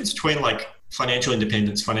the difference between like financial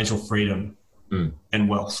independence, financial freedom, and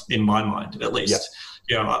wealth, in my mind, at least.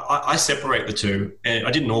 Yeah. You know, I separate the two, and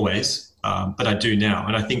I didn't always, but I do now.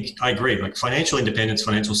 And I think I agree, like financial independence,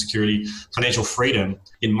 financial security, financial freedom,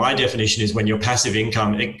 in my definition, is when your passive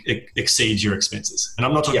income exceeds your expenses. And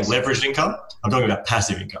I'm not talking leveraged income, I'm talking about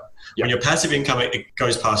passive income. When your passive income, it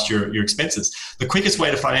goes past your expenses. The quickest way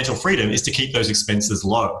to financial freedom is to keep those expenses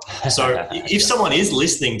low. So if someone is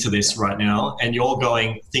listening to this right now and you're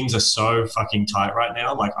going, things are so fucking tight right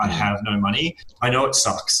now, like I have no money, I know it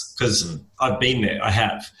sucks because I've been there, I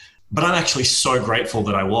have. But I'm actually so grateful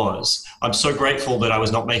that I was. I'm so grateful that I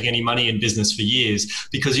was not making any money in business for years,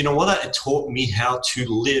 because you know what? It taught me how to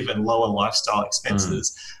live and lower lifestyle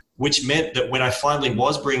expenses, which meant that when I finally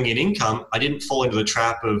was bringing in income, I didn't fall into the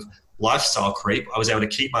trap of lifestyle creep. I was able to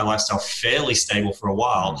keep my lifestyle fairly stable for a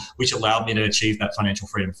while, which allowed me to achieve that financial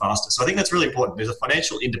freedom faster. So I think that's really important. There's a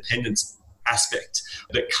financial independence aspect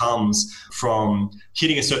that comes from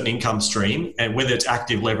hitting a certain income stream, and whether it's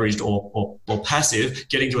active, leveraged, or passive,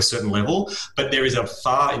 getting to a certain level. But there is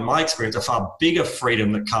in my experience, a far bigger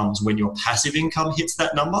freedom that comes when your passive income hits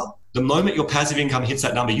that number. The moment your passive income hits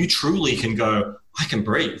that number, you truly can go, I can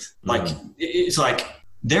breathe. It's like,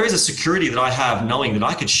 there is a security that I have knowing that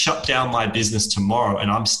I could shut down my business tomorrow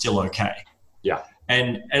and I'm still okay. Yeah.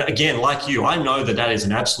 And again, like you, I know that is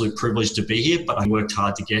an absolute privilege to be here, but I worked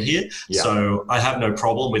hard to get here. Yeah. So I have no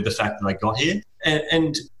problem with the fact that I got here.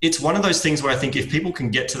 And it's one of those things where I think if people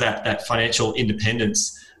can get to that financial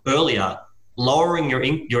independence earlier, lowering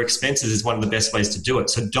your expenses is one of the best ways to do it.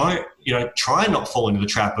 So don't, try and not fall into the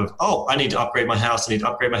trap of, I need to upgrade my house. I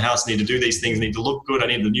need to do these things. I need to look good. I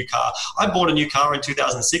need a new car. I bought a new car in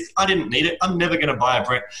 2006. I didn't need it. I'm never going to buy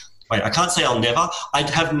I can't say I'll never. I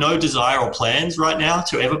have no desire or plans right now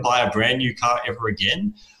to ever buy a brand new car ever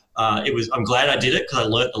again. I'm glad I did it because I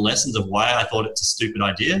learned the lessons of why I thought it's a stupid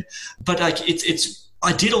idea. But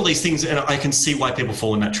I did all these things and I can see why people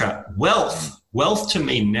fall in that trap. Wealth to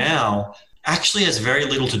me now actually has very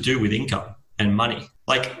little to do with income and money.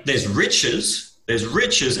 Like there's riches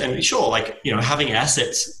and sure, having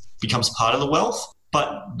assets becomes part of the wealth.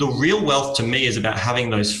 But the real wealth to me is about having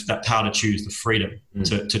that power to choose, the freedom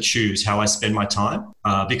to choose how I spend my time,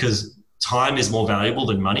 because time is more valuable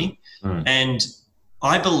than money. And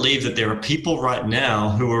I believe that there are people right now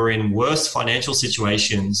who are in worse financial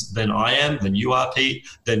situations than I am, than you are, Pete,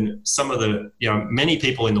 than some of the, many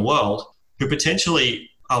people in the world who potentially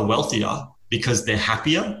are wealthier because they're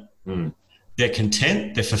happier. They're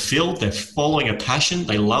content, they're fulfilled, they're following a passion,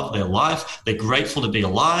 they love their life, they're grateful to be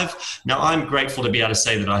alive. Now, I'm grateful to be able to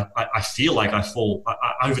say that I feel like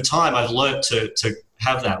over time, I've learned to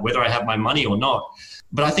have that, whether I have my money or not.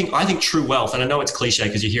 But I think true wealth, and I know it's cliche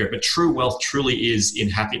because you hear it, but true wealth truly is in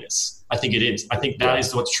happiness. I think it is. I think that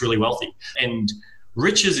is what's truly wealthy. And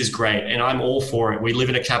riches is great, and I'm all for it. We live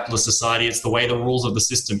in a capitalist society. It's the way the rules of the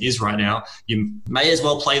system is right now. You may as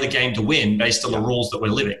well play the game to win based on the rules that we're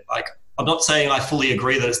living. I'm not saying I fully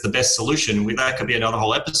agree that it's the best solution. That could be another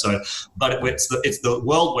whole episode. But it's the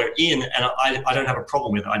world we're in, and I don't have a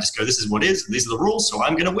problem with it. I just go, this is what is. These are the rules, so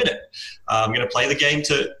I'm going to win it. I'm going to play the game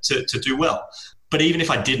to do well. But even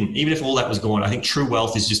if I didn't, even if all that was gone, I think true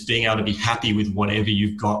wealth is just being able to be happy with whatever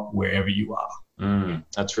you've got, wherever you are.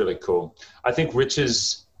 That's really cool. I think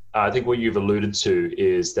riches, I think what you've alluded to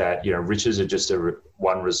is that, riches are just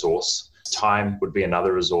one resource. Time would be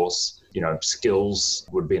another resource. Skills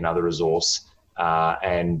would be another resource,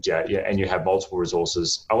 and you have multiple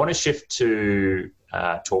resources. I want to shift to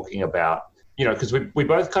talking about, because we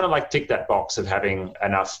both kind of tick that box of having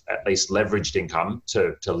enough, at least leveraged income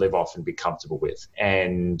to live off and be comfortable with.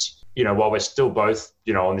 And, while we're still both,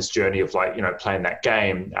 on this journey of playing that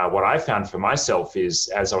game, what I found for myself is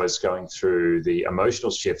as I was going through the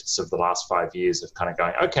emotional shifts of the last 5 years of kind of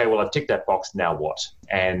going, okay, well, I've ticked that box, now what?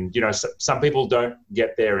 And, some people don't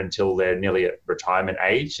get there until they're nearly at retirement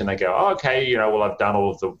age and they go, oh, okay, well, I've done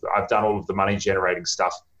all of the money generating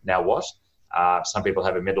stuff. Now what? Some people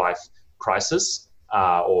have a midlife crisis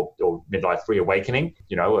or midlife reawakening,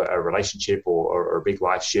 a relationship or a big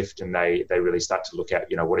life shift, and they really start to look at,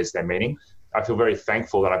 what is their meaning. I feel very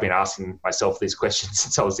thankful that I've been asking myself these questions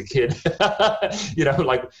since I was a kid.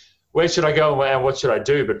 Where should I go and what should I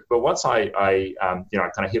do? But once I kind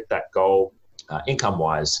of hit that goal income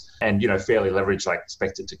wise and, fairly leveraged,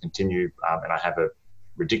 expect it to continue, and I have a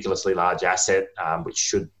ridiculously large asset, which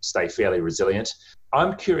should stay fairly resilient.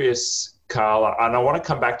 I'm curious, Carl, and I want to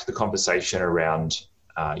come back to the conversation around,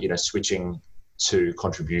 switching to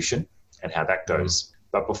contribution and how that goes.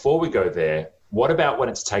 But before we go there, what about when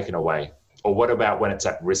it's taken away? Or what about when it's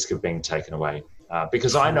at risk of being taken away?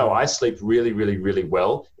 Because I know I sleep really, really, really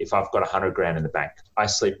well if I've got 100 grand in the bank. I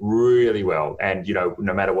sleep really well. And,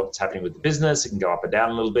 no matter what's happening with the business, it can go up and down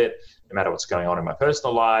a little bit, no matter what's going on in my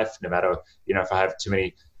personal life, no matter, if I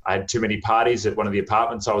had too many parties at one of the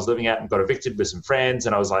apartments I was living at and got evicted with some friends.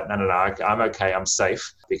 And I was like, no, I'm okay. I'm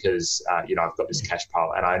safe because, I've got this cash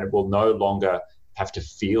pile and I will no longer have to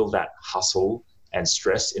feel that hustle and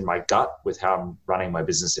stress in my gut with how I'm running my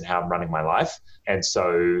business and how I'm running my life. And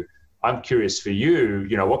so I'm curious for you,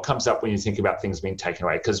 what comes up when you think about things being taken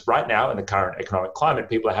away? Because right now in the current economic climate,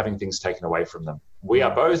 people are having things taken away from them. We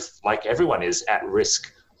are both, like everyone is, at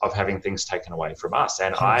risk of having things taken away from us.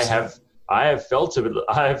 And 100%. I have felt a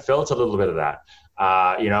little bit of that.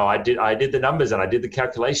 I did the numbers and I did the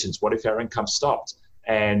calculations. What if our income stopped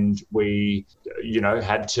and we,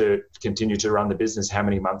 had to continue to run the business? How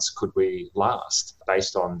many months could we last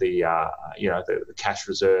based on the cash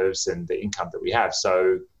reserves and the income that we have?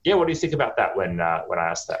 So yeah, what do you think about that when I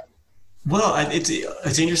asked that? Well,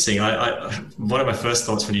 it's interesting. One of my first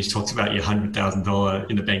thoughts when you talked about your $100,000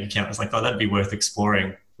 in the bank account was like, oh, that'd be worth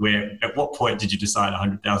exploring. Where at what point did you decide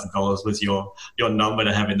 $100,000 was your number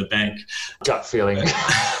to have in the bank? Gut feeling.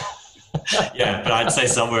 Yeah, but I'd say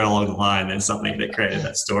somewhere along the line there's something that created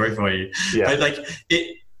that story for you. Yeah. But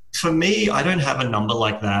for me, I don't have a number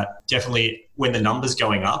like that. Definitely when the number's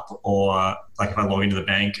going up, or like if I log into the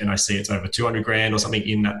bank and I see it's over 200 grand or something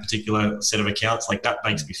in that particular set of accounts, like that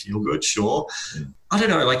makes me feel good. Sure. I don't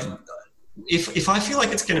know. Like if I feel like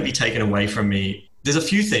it's going to be taken away from me, there's a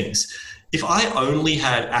few things. If I only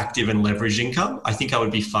had active and leveraged income, I think I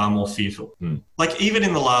would be far more fearful. Like even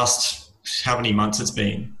in the last, how many months it's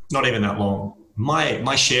been, not even that long,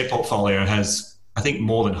 my share portfolio has, I think,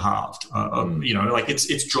 more than halved.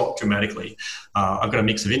 It's dropped dramatically. I've got a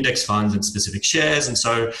mix of index funds and specific shares. And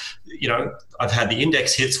so, I've had the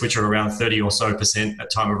index hits, which are around 30 or so % at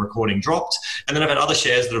time of recording, dropped. And then I've had other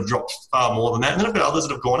shares that have dropped far more than that. And then I've got others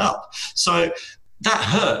that have gone up. So that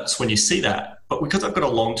hurts when you see that. But because I've got a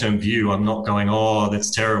long-term view, I'm not going, oh, that's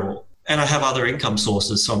terrible. And I have other income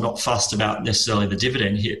sources, so I'm not fussed about necessarily the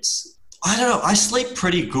dividend hits. I don't know. I sleep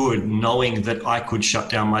pretty good knowing that I could shut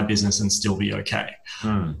down my business and still be okay.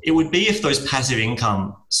 It would be if those passive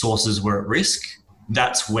income sources were at risk.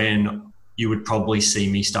 That's when you would probably see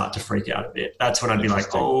me start to freak out a bit. That's when I'd be like,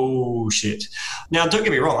 oh, shit. Now, don't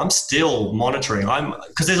get me wrong. I'm still monitoring.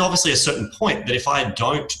 Because there's obviously a certain point that if I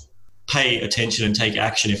don't pay attention and take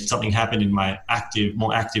action, if something happened in my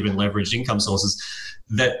more active and leveraged income sources,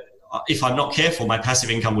 that if I'm not careful, my passive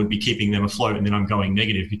income would be keeping them afloat, and then I'm going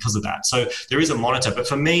negative because of that. So there is a monitor. But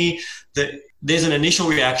for me, there's an initial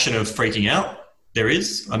reaction of freaking out. There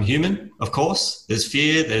is. I'm human, of course. There's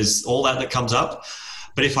fear. There's all that comes up.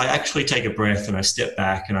 But if I actually take a breath and I step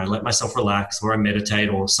back and I let myself relax, or I meditate,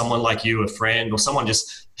 or someone like you, a friend, or someone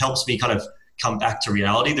just helps me kind of come back to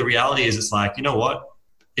reality, the reality is it's like, you know what?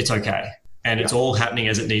 It's okay. And it's all happening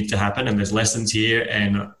as it needs to happen. And there's lessons here.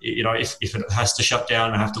 And, if it has to shut down,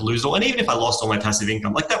 I have to lose all. And even if I lost all my passive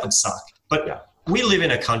income, like that would suck. But we live in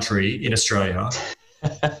a country in Australia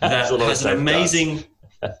that has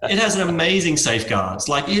an amazing safeguards.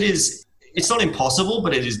 Like it's not impossible,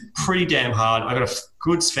 but it is pretty damn hard. I've got a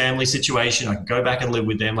good family situation. I can go back and live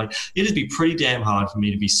with them. Like it'd be pretty damn hard for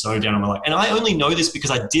me to be so down on my life. And I only know this because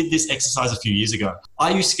I did this exercise a few years ago.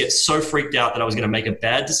 I used to get so freaked out that I was going to make a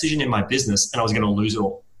bad decision in my business and I was going to lose it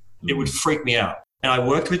all. It would freak me out. And I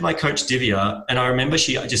worked with my coach, Divya, and I remember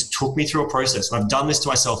she just took me through a process. And I've done this to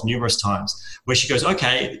myself numerous times where she goes,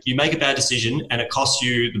 okay, you make a bad decision and it costs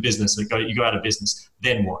you the business. You go out of business.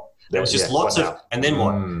 Then what? There was just lots of, and then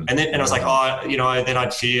what? And I was like, then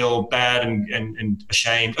I'd feel bad and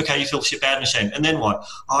ashamed. Okay, you feel bad and ashamed. And then what?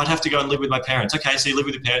 Oh, I'd have to go and live with my parents. Okay, so you live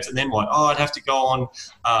with your parents. And then what? Oh, I'd have to go on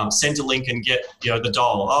Centrelink and get, the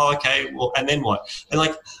doll. Oh, okay. Well, and then what? And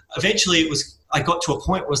like, eventually I got to a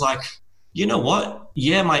point where it was like, you know what?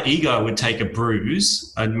 Yeah, my ego would take a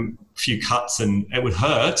bruise and a few cuts and it would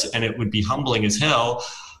hurt and it would be humbling as hell.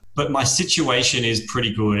 But my situation is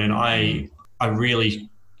pretty good. And I really,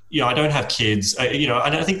 I don't have kids, and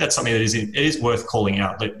I think that's something that it is worth calling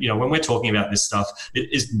out. That, when we're talking about this stuff,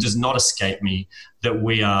 does not escape me that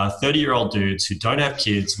we are 30-year-old dudes who don't have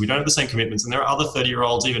kids. We don't have the same commitments. And there are other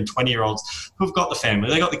 30-year-olds, even 20-year-olds who've got the family.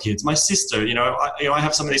 They got the kids. My sister, I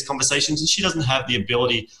have some of these conversations and she doesn't have the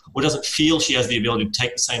ability or doesn't feel she has the ability to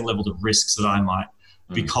take the same level of risks that I might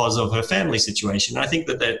because of her family situation. And I think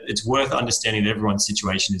that it's worth understanding that everyone's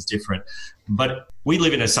situation is different. But we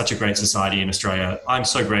live in such a great society in Australia. I'm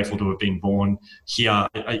so grateful to have been born here.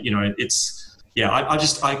 Bottom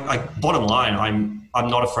line, I'm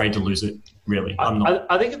not afraid to lose it, really. I'm not.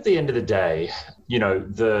 I think at the end of the day,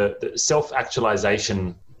 the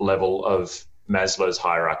self-actualization level of Maslow's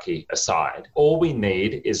hierarchy aside, all we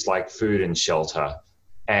need is like food and shelter.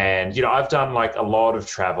 And, I've done like a lot of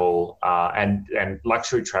travel and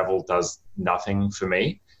luxury travel does nothing for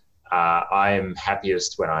me. I am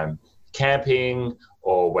happiest when I'm camping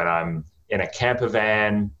or when I'm in a camper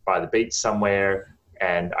van by the beach somewhere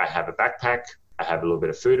and I have a backpack, I have a little bit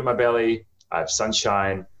of food in my belly, I have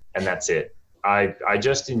sunshine, and that's it. I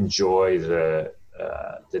just enjoy the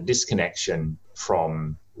disconnection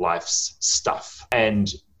from life's stuff.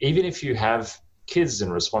 And even if you have kids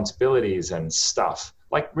and responsibilities and stuff,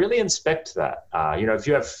 like really inspect that. If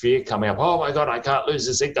you have fear coming up, oh my God, I can't lose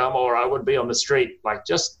this income or I would be on the street, like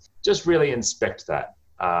just really inspect that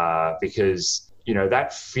because,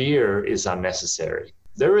 that fear is unnecessary.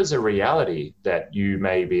 There is a reality that you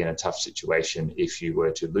may be in a tough situation if you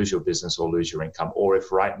were to lose your business or lose your income, or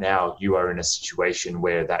if right now you are in a situation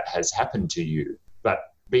where that has happened to you. But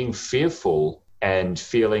being fearful and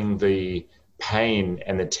feeling the pain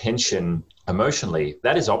and the tension emotionally,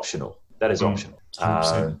 that is optional. That is optional.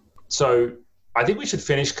 So I think we should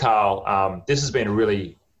finish, Carl. This has been a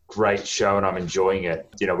really great show and I'm enjoying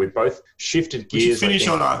it. We both shifted gears. We should finish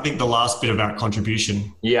on the last bit about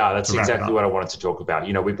contribution. Yeah, that's exactly what I wanted to talk about.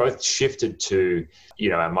 We both shifted to,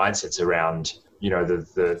 our mindsets around,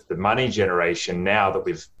 the money generation now that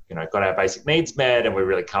we've, got our basic needs met and we're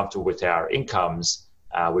really comfortable with our incomes.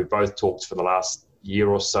 We both talked for the last year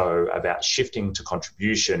or so about shifting to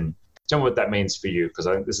contribution. Tell me what that means for you, because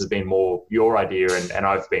I think this has been more your idea and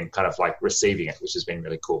I've been kind of like receiving it, which has been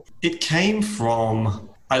really cool. It came from,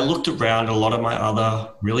 I looked around a lot of my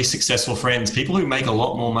other really successful friends, people who make a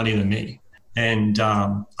lot more money than me. And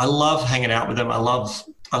I love hanging out with them. I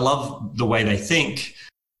love the way they think,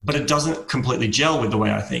 but it doesn't completely gel with the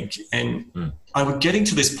way I think. And I was getting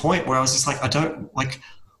to this point where I was just like, I don't like,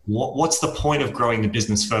 what's the point of growing the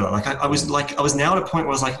business further? Like I was now at a point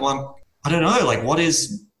where I was like, well, I don't know, like what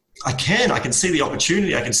is, I can see the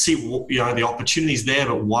opportunity. I can see, the opportunities there,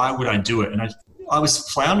 but why would I do it? And I was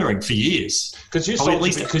floundering for years. Because you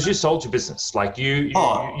sold your business. Like you've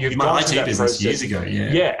my IT business years ago.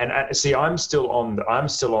 Yeah. Yeah. And see, I'm still on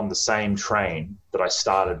the same train that I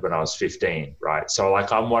started when I was 15. Right. So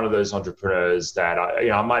like, I'm one of those entrepreneurs that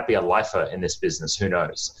I might be a lifer in this business. Who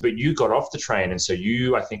knows? But you got off the train. And so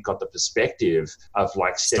you, I think, got the perspective of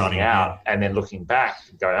like stepping out and then looking back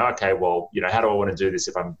and going, okay, well, how do I want to do this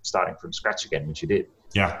if I'm starting from scratch again, which you did.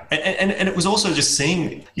 Yeah. And it was also just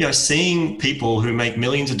seeing people who make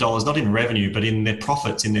millions of dollars, not in revenue, but in their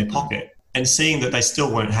profits in their pocket, and seeing that they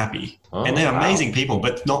still weren't happy. And they're amazing people,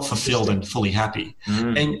 but not fulfilled and fully happy.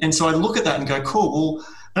 And so I look at that and go, cool. Well,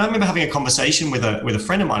 and I remember having a conversation with a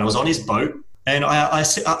friend of mine. I was on his boat and I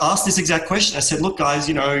asked this exact question. I said, look, guys,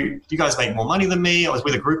 you guys make more money than me. I was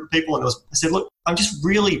with a group of people and I said, look, I've just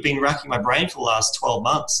really been racking my brain for the last 12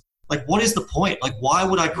 months. Like, what is the point? Like, why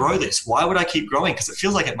would I grow this? Why would I keep growing? Because it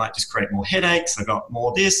feels like it might just create more headaches. I got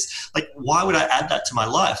more this. Like, why would I add that to my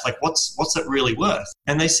life? Like, what's it really worth?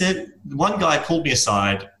 And they said, one guy pulled me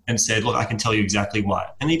aside and said, look, I can tell you exactly why.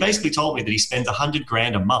 And he basically told me that he spends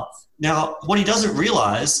 $100,000 a month. Now, what he doesn't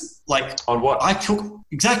realize, like, on what I took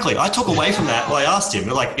away from that. Well, I asked him,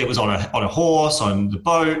 like, it was on a horse, on the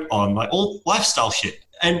boat, on like all lifestyle shit.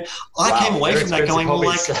 And I came away from that going, well,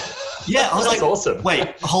 like, yeah, I was like, awesome. Wait,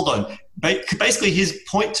 hold on. Basically, his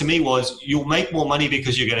point to me was, you'll make more money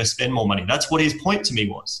because you're going to spend more money. That's what his point to me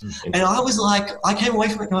was. And I was like, I came away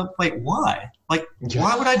from it going, wait, why? Like,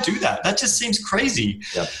 why would I do that? That just seems crazy.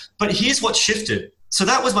 Yeah. But here's what shifted. So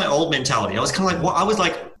that was my old mentality. I was kind of like, well, I was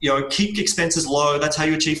like, keep expenses low. That's how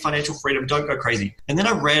you achieve financial freedom. Don't go crazy. And then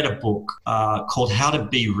I read a book called How to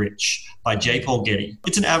Be Rich by J. Paul Getty.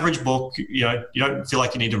 It's an average book. You don't feel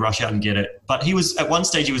like you need to rush out and get it. But at one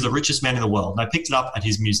stage, he was the richest man in the world. And I picked it up at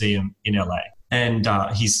his museum in LA. And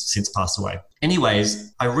he's since passed away.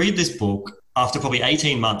 Anyways, I read this book after probably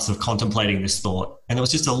 18 months of contemplating this thought. And there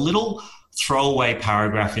was just a little throwaway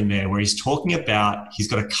paragraph in there where he's talking about he's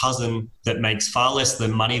got a cousin that makes far less than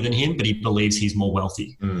money than him, but he believes he's more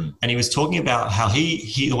wealthy. And he was talking about how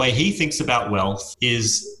the way he thinks about wealth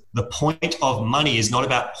is the point of money is not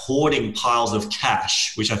about hoarding piles of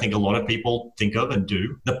cash, which I think a lot of people think of and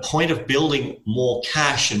do. The point of building more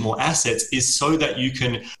cash and more assets is so that you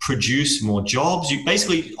can produce more jobs. You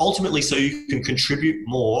basically, ultimately, so you can contribute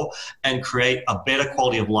more and create a better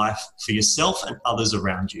quality of life for yourself and others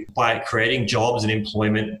around you by creating jobs and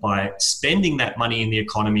employment, by spending that money in the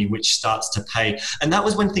economy, which starts to pay. And that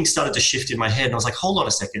was when things started to shift in my head. And I was like, hold on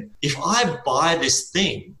a second. If I buy this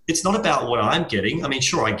thing, it's not about what I'm getting. I mean,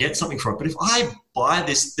 sure, I get something for it, but if I buy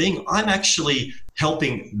this thing, I'm actually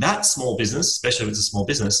helping that small business, especially if it's a small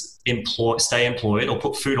business, stay employed or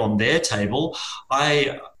put food on their table.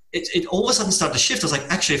 It all of a sudden started to shift. I was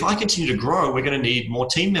like, actually, if I continue to grow, we're going to need more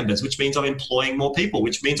team members, which means I'm employing more people,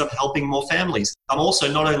 which means I'm helping more families. I'm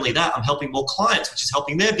also, not only that, I'm helping more clients, which is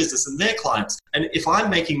helping their business and their clients. And if I'm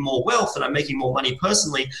making more wealth and I'm making more money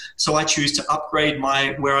personally, so I choose to upgrade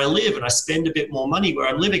where I live and I spend a bit more money where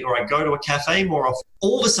I'm living, or I go to a cafe more often.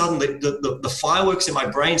 All of a sudden, the fireworks in my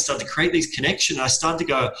brain started to create these connections. And I started to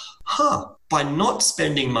go, by not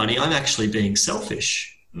spending money, I'm actually being selfish.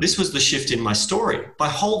 This was the shift in my story. By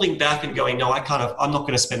holding back and going, no, I'm not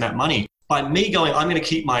going to spend that money. by me going, I'm going to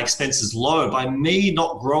keep my expenses low, by me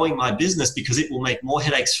not growing my business because it will make more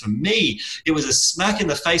headaches for me, it was a smack in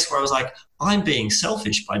the face where I was like, I'm being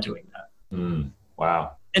selfish by doing that.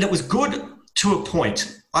 Wow. And it was good to a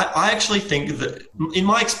point. I actually think that in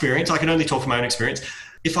my experience, I can only talk from my own experience,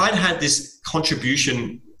 if I'd had this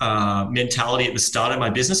contribution mentality at the start of my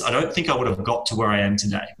business, I don't think I would have got to where I am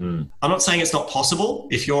today. I'm not saying it's not possible.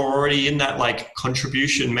 If you're already in that like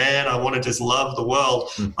contribution, man, I want to just love the world,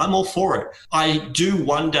 I'm all for it. I do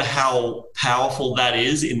wonder how powerful that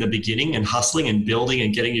is in the beginning and hustling and building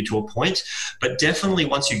and getting you to a point. But definitely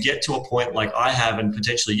once you get to a point like I have and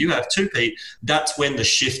potentially you have too, Pete, that's when the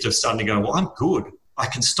shift of starting to go, well, I'm good. I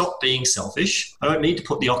can stop being selfish. I don't need to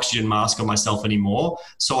put the oxygen mask on myself anymore.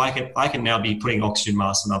 So I can now be putting oxygen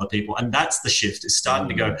masks on other people. And that's the shift. It's starting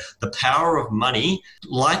to go, the power of money,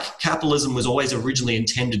 like capitalism was always originally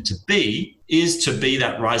intended to be, is to be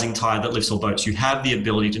that rising tide that lifts all boats. You have the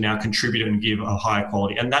ability to now contribute and give a higher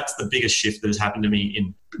quality. And that's the biggest shift that has happened to me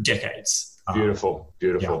in decades. Beautiful.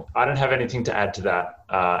 Yeah. I don't have anything to add to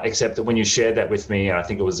that, except that when you shared that with me, and I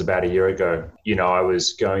think it was about a year ago, I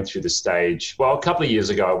was going through the stage, well, a couple of years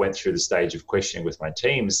ago, I went through the stage of questioning with my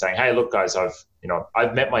team saying, hey, look, guys,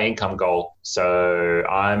 I've met my income goal. So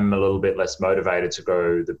I'm a little bit less motivated to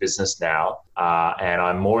grow the business now. And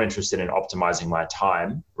I'm more interested in optimizing my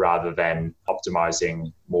time rather than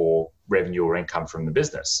optimizing more revenue or income from the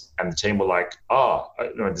business. And the team were like,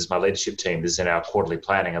 this is my leadership team. This is in our quarterly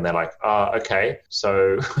planning. And they're like, okay,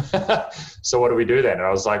 so what do we do then? And I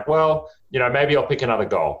was like, well, maybe I'll pick another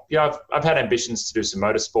goal. I've had ambitions to do some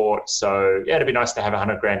motorsport. So yeah, it'd be nice to have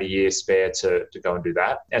 $100,000 a year spare to go and do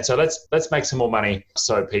that. And so let's make some more money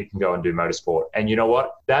so Pete can go and do motorsport. And you know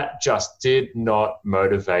what? That just did not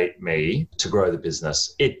motivate me to grow the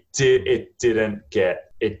business. It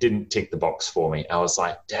didn't tick the box for me. I was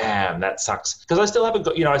like, damn, that sucks. Because I still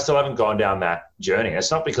haven't gone down that journey. It's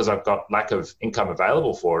not because I've got lack of income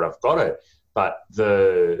available for it. I've got it. But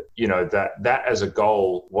that as a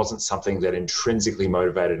goal wasn't something that intrinsically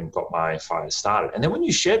motivated and got my fire started. And then when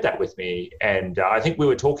you shared that with me, and I think I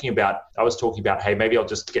was talking about, hey, maybe I'll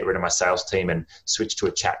just get rid of my sales team and switch to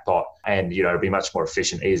a chat bot, and it'll be much more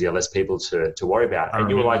efficient, easier, less people to worry about. And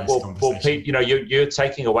you were like, well, Pete, you're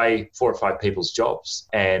taking away 4 or 5 people's jobs,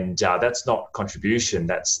 and that's not contribution.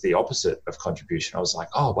 That's the opposite of contribution. I was like,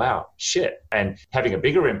 oh wow, shit. And having a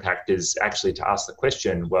bigger impact is actually to ask the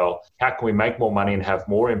question, well, how can we make more money and have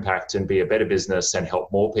more impact and be a better business and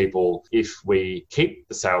help more people if we keep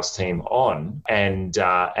the sales team on and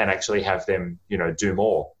actually have them do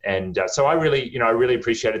more. And so I really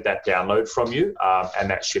appreciated that download from you, and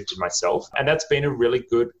that shifted myself, and that's been a really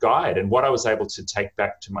good guide. And what I was able to take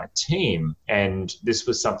back to my team, and this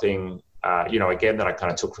was something again, that I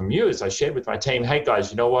kind of took from you, is I shared with my team, hey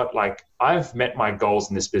guys, you know what? Like, I've met my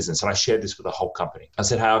goals in this business, and I shared this with the whole company. I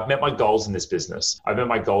said, hey, I've met my goals in this business. I've met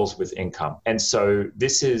my goals with income. And so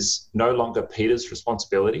this is no longer Peter's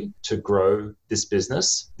responsibility to grow this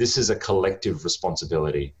business. This is a collective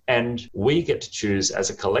responsibility. And we get to choose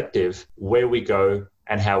as a collective where we go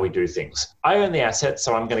and how we do things. I own the asset,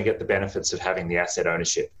 so I'm going to get the benefits of having the asset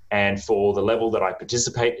ownership. And for the level that I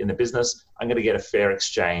participate in the business, I'm going to get a fair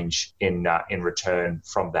exchange in return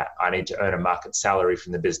from that. I need to earn a market salary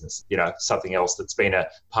from the business, something else that's been a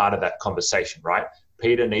part of that conversation, right?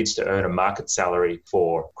 Peter needs to earn a market salary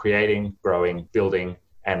for creating, growing, building,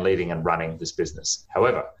 and leading and running this business.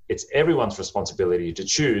 However, it's everyone's responsibility to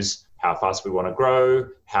choose how fast we want to grow,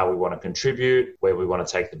 how we want to contribute, where we want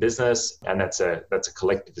to take the business. And that's a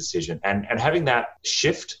collective decision. And having that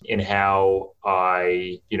shift in how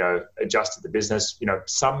I, adjusted the business,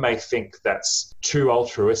 some may think that's too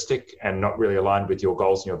altruistic and not really aligned with your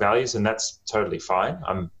goals and your values. And that's totally fine.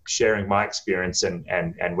 I'm sharing my experience and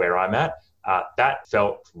where I'm at. That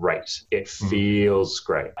felt great. It feels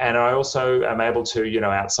great. And I also am able to,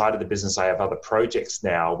 outside of the business, I have other projects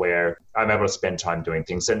now where I'm able to spend time doing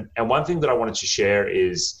things. And one thing that I wanted to share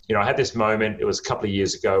is, I had this moment, it was a couple of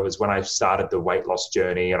years ago, it was when I started the weight loss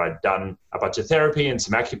journey, and I'd done a bunch of therapy and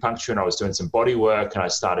some acupuncture, and I was doing some body work, and I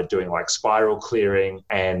started doing like spiral clearing.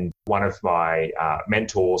 And one of my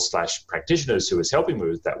mentors / practitioners who was helping me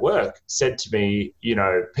with that work said to me,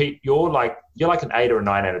 Pete, you're like an 8 or a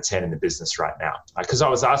 9 out of 10 in the business right now. Because I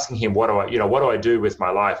was asking him, what do I do with my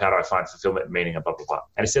life? How do I find fulfillment and meaning, and blah, blah, blah.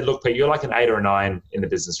 And he said, look, Pete, you're like an 8 or a 9 in the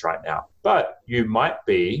business right now, but you might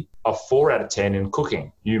be a 4 out of 10 in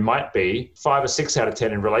cooking. You might be 5 or 6 out of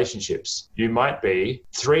 10 in relationships. You might be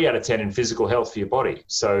 3 out of 10 in physical health for your body.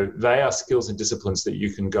 So they are skills and disciplines that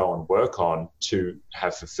you can go and work on to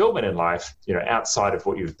have fulfillment in life, outside of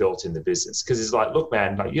what you've built in the business. Because it's like, look,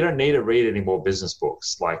 man, like, you don't need to read any more business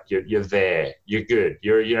books. Like, you're there. there. You're good.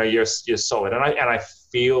 You're solid. And I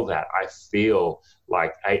feel that. I feel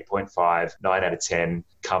like 8.5, 9 out of 10,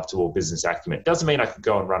 comfortable business acumen. Doesn't mean I could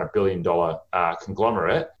go and run $1 billion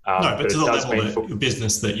conglomerate. No, but to the level of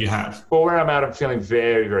business that you have. Well, where I'm at, I'm feeling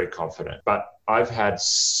very, very confident. But I've had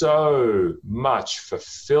so much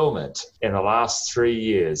fulfillment in the last 3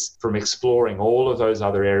 years from exploring all of those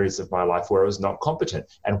other areas of my life where I was not competent.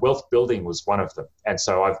 And wealth building was one of them. And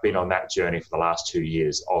so I've been on that journey for the last 2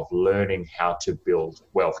 years of learning how to build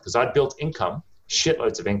wealth, because I'd built income,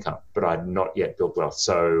 shitloads of income, but I'd not yet built wealth.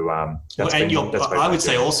 So I would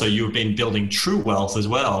say also you've been building true wealth as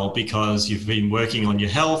well, because you've been working on your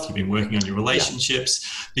health, you've been working on your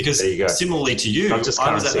relationships. Because similarly to you, I was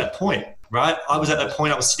at that point, right? I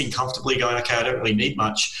was sitting comfortably going, okay, I don't really need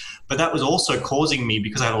much. But that was also causing me,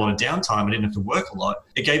 because I had a lot of downtime, I didn't have to work a lot.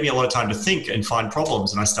 It gave me a lot of time to think and find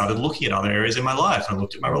problems. And I started looking at other areas in my life. I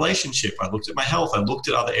looked at my relationship. I looked at my health. I looked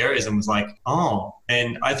at other areas and was like, oh.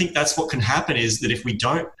 And I think that's what can happen, is that if we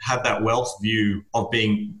don't have that wealth view of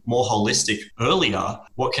being more holistic earlier,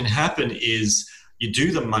 what can happen is you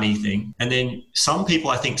do the money thing. And then some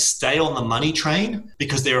people, I think, stay on the money train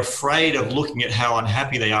because they're afraid of looking at how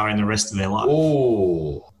unhappy they are in the rest of their life.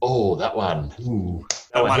 Oh, that one. Ooh.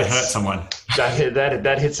 That might have hurt someone.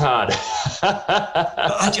 That hits hard.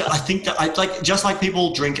 I think that just like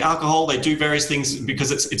people drink alcohol, they do various things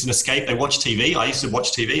because it's an escape. They watch TV. I used to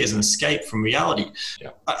watch TV as an escape from reality. Yeah.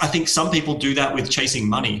 I think some people do that with chasing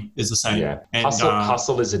money is the same. Yeah. And,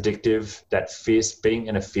 hustle is addictive. That being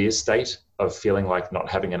in a fear state of feeling like not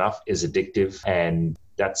having enough is addictive, and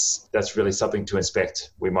that's really something to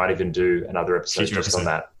inspect. We might even do another episode on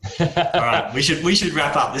that. All right, we should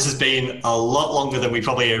wrap up. This has been a lot longer than we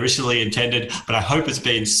probably originally intended, but I hope it's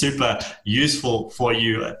been super useful for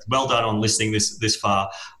you. Well done on listening this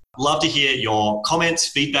far. Love to hear your comments,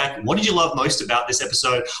 feedback. What did you love most about this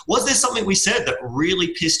episode? Was there something we said that really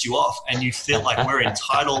pissed you off and you feel like we're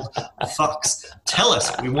entitled fucks? Tell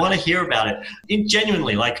us. We want to hear about it.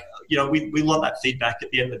 Genuinely, we want that feedback.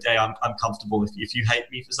 At the end of the day, I'm comfortable. If you hate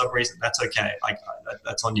me for some reason, that's okay.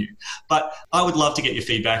 That's on you. But I would love to get your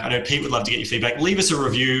feedback. I know Pete would love to get your feedback. Leave us a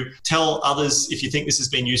review. Tell others if you think this has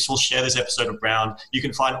been useful. Share this episode of Brown. You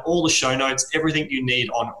can find all the show notes, everything you need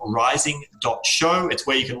on rising.show. It's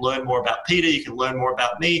where you can learn more about Peter. You can learn more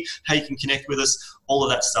about me, how you can connect with us, all of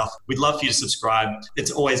that stuff. We'd love for you to subscribe. It's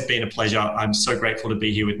always been a pleasure. I'm so grateful to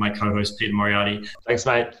be here with my co-host, Peter Moriarty. Thanks,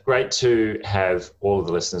 mate. Great to have all of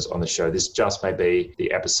the listeners on the show. This just may be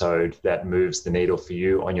the episode that moves the needle for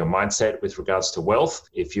you on your mindset with regards to wealth.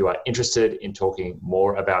 If you are interested in talking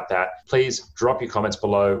more about that, please drop your comments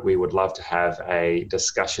below. We would love to have a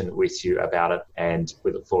discussion with you about it, and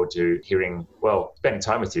we look forward to spending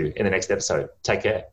time with you in the next episode. Take care.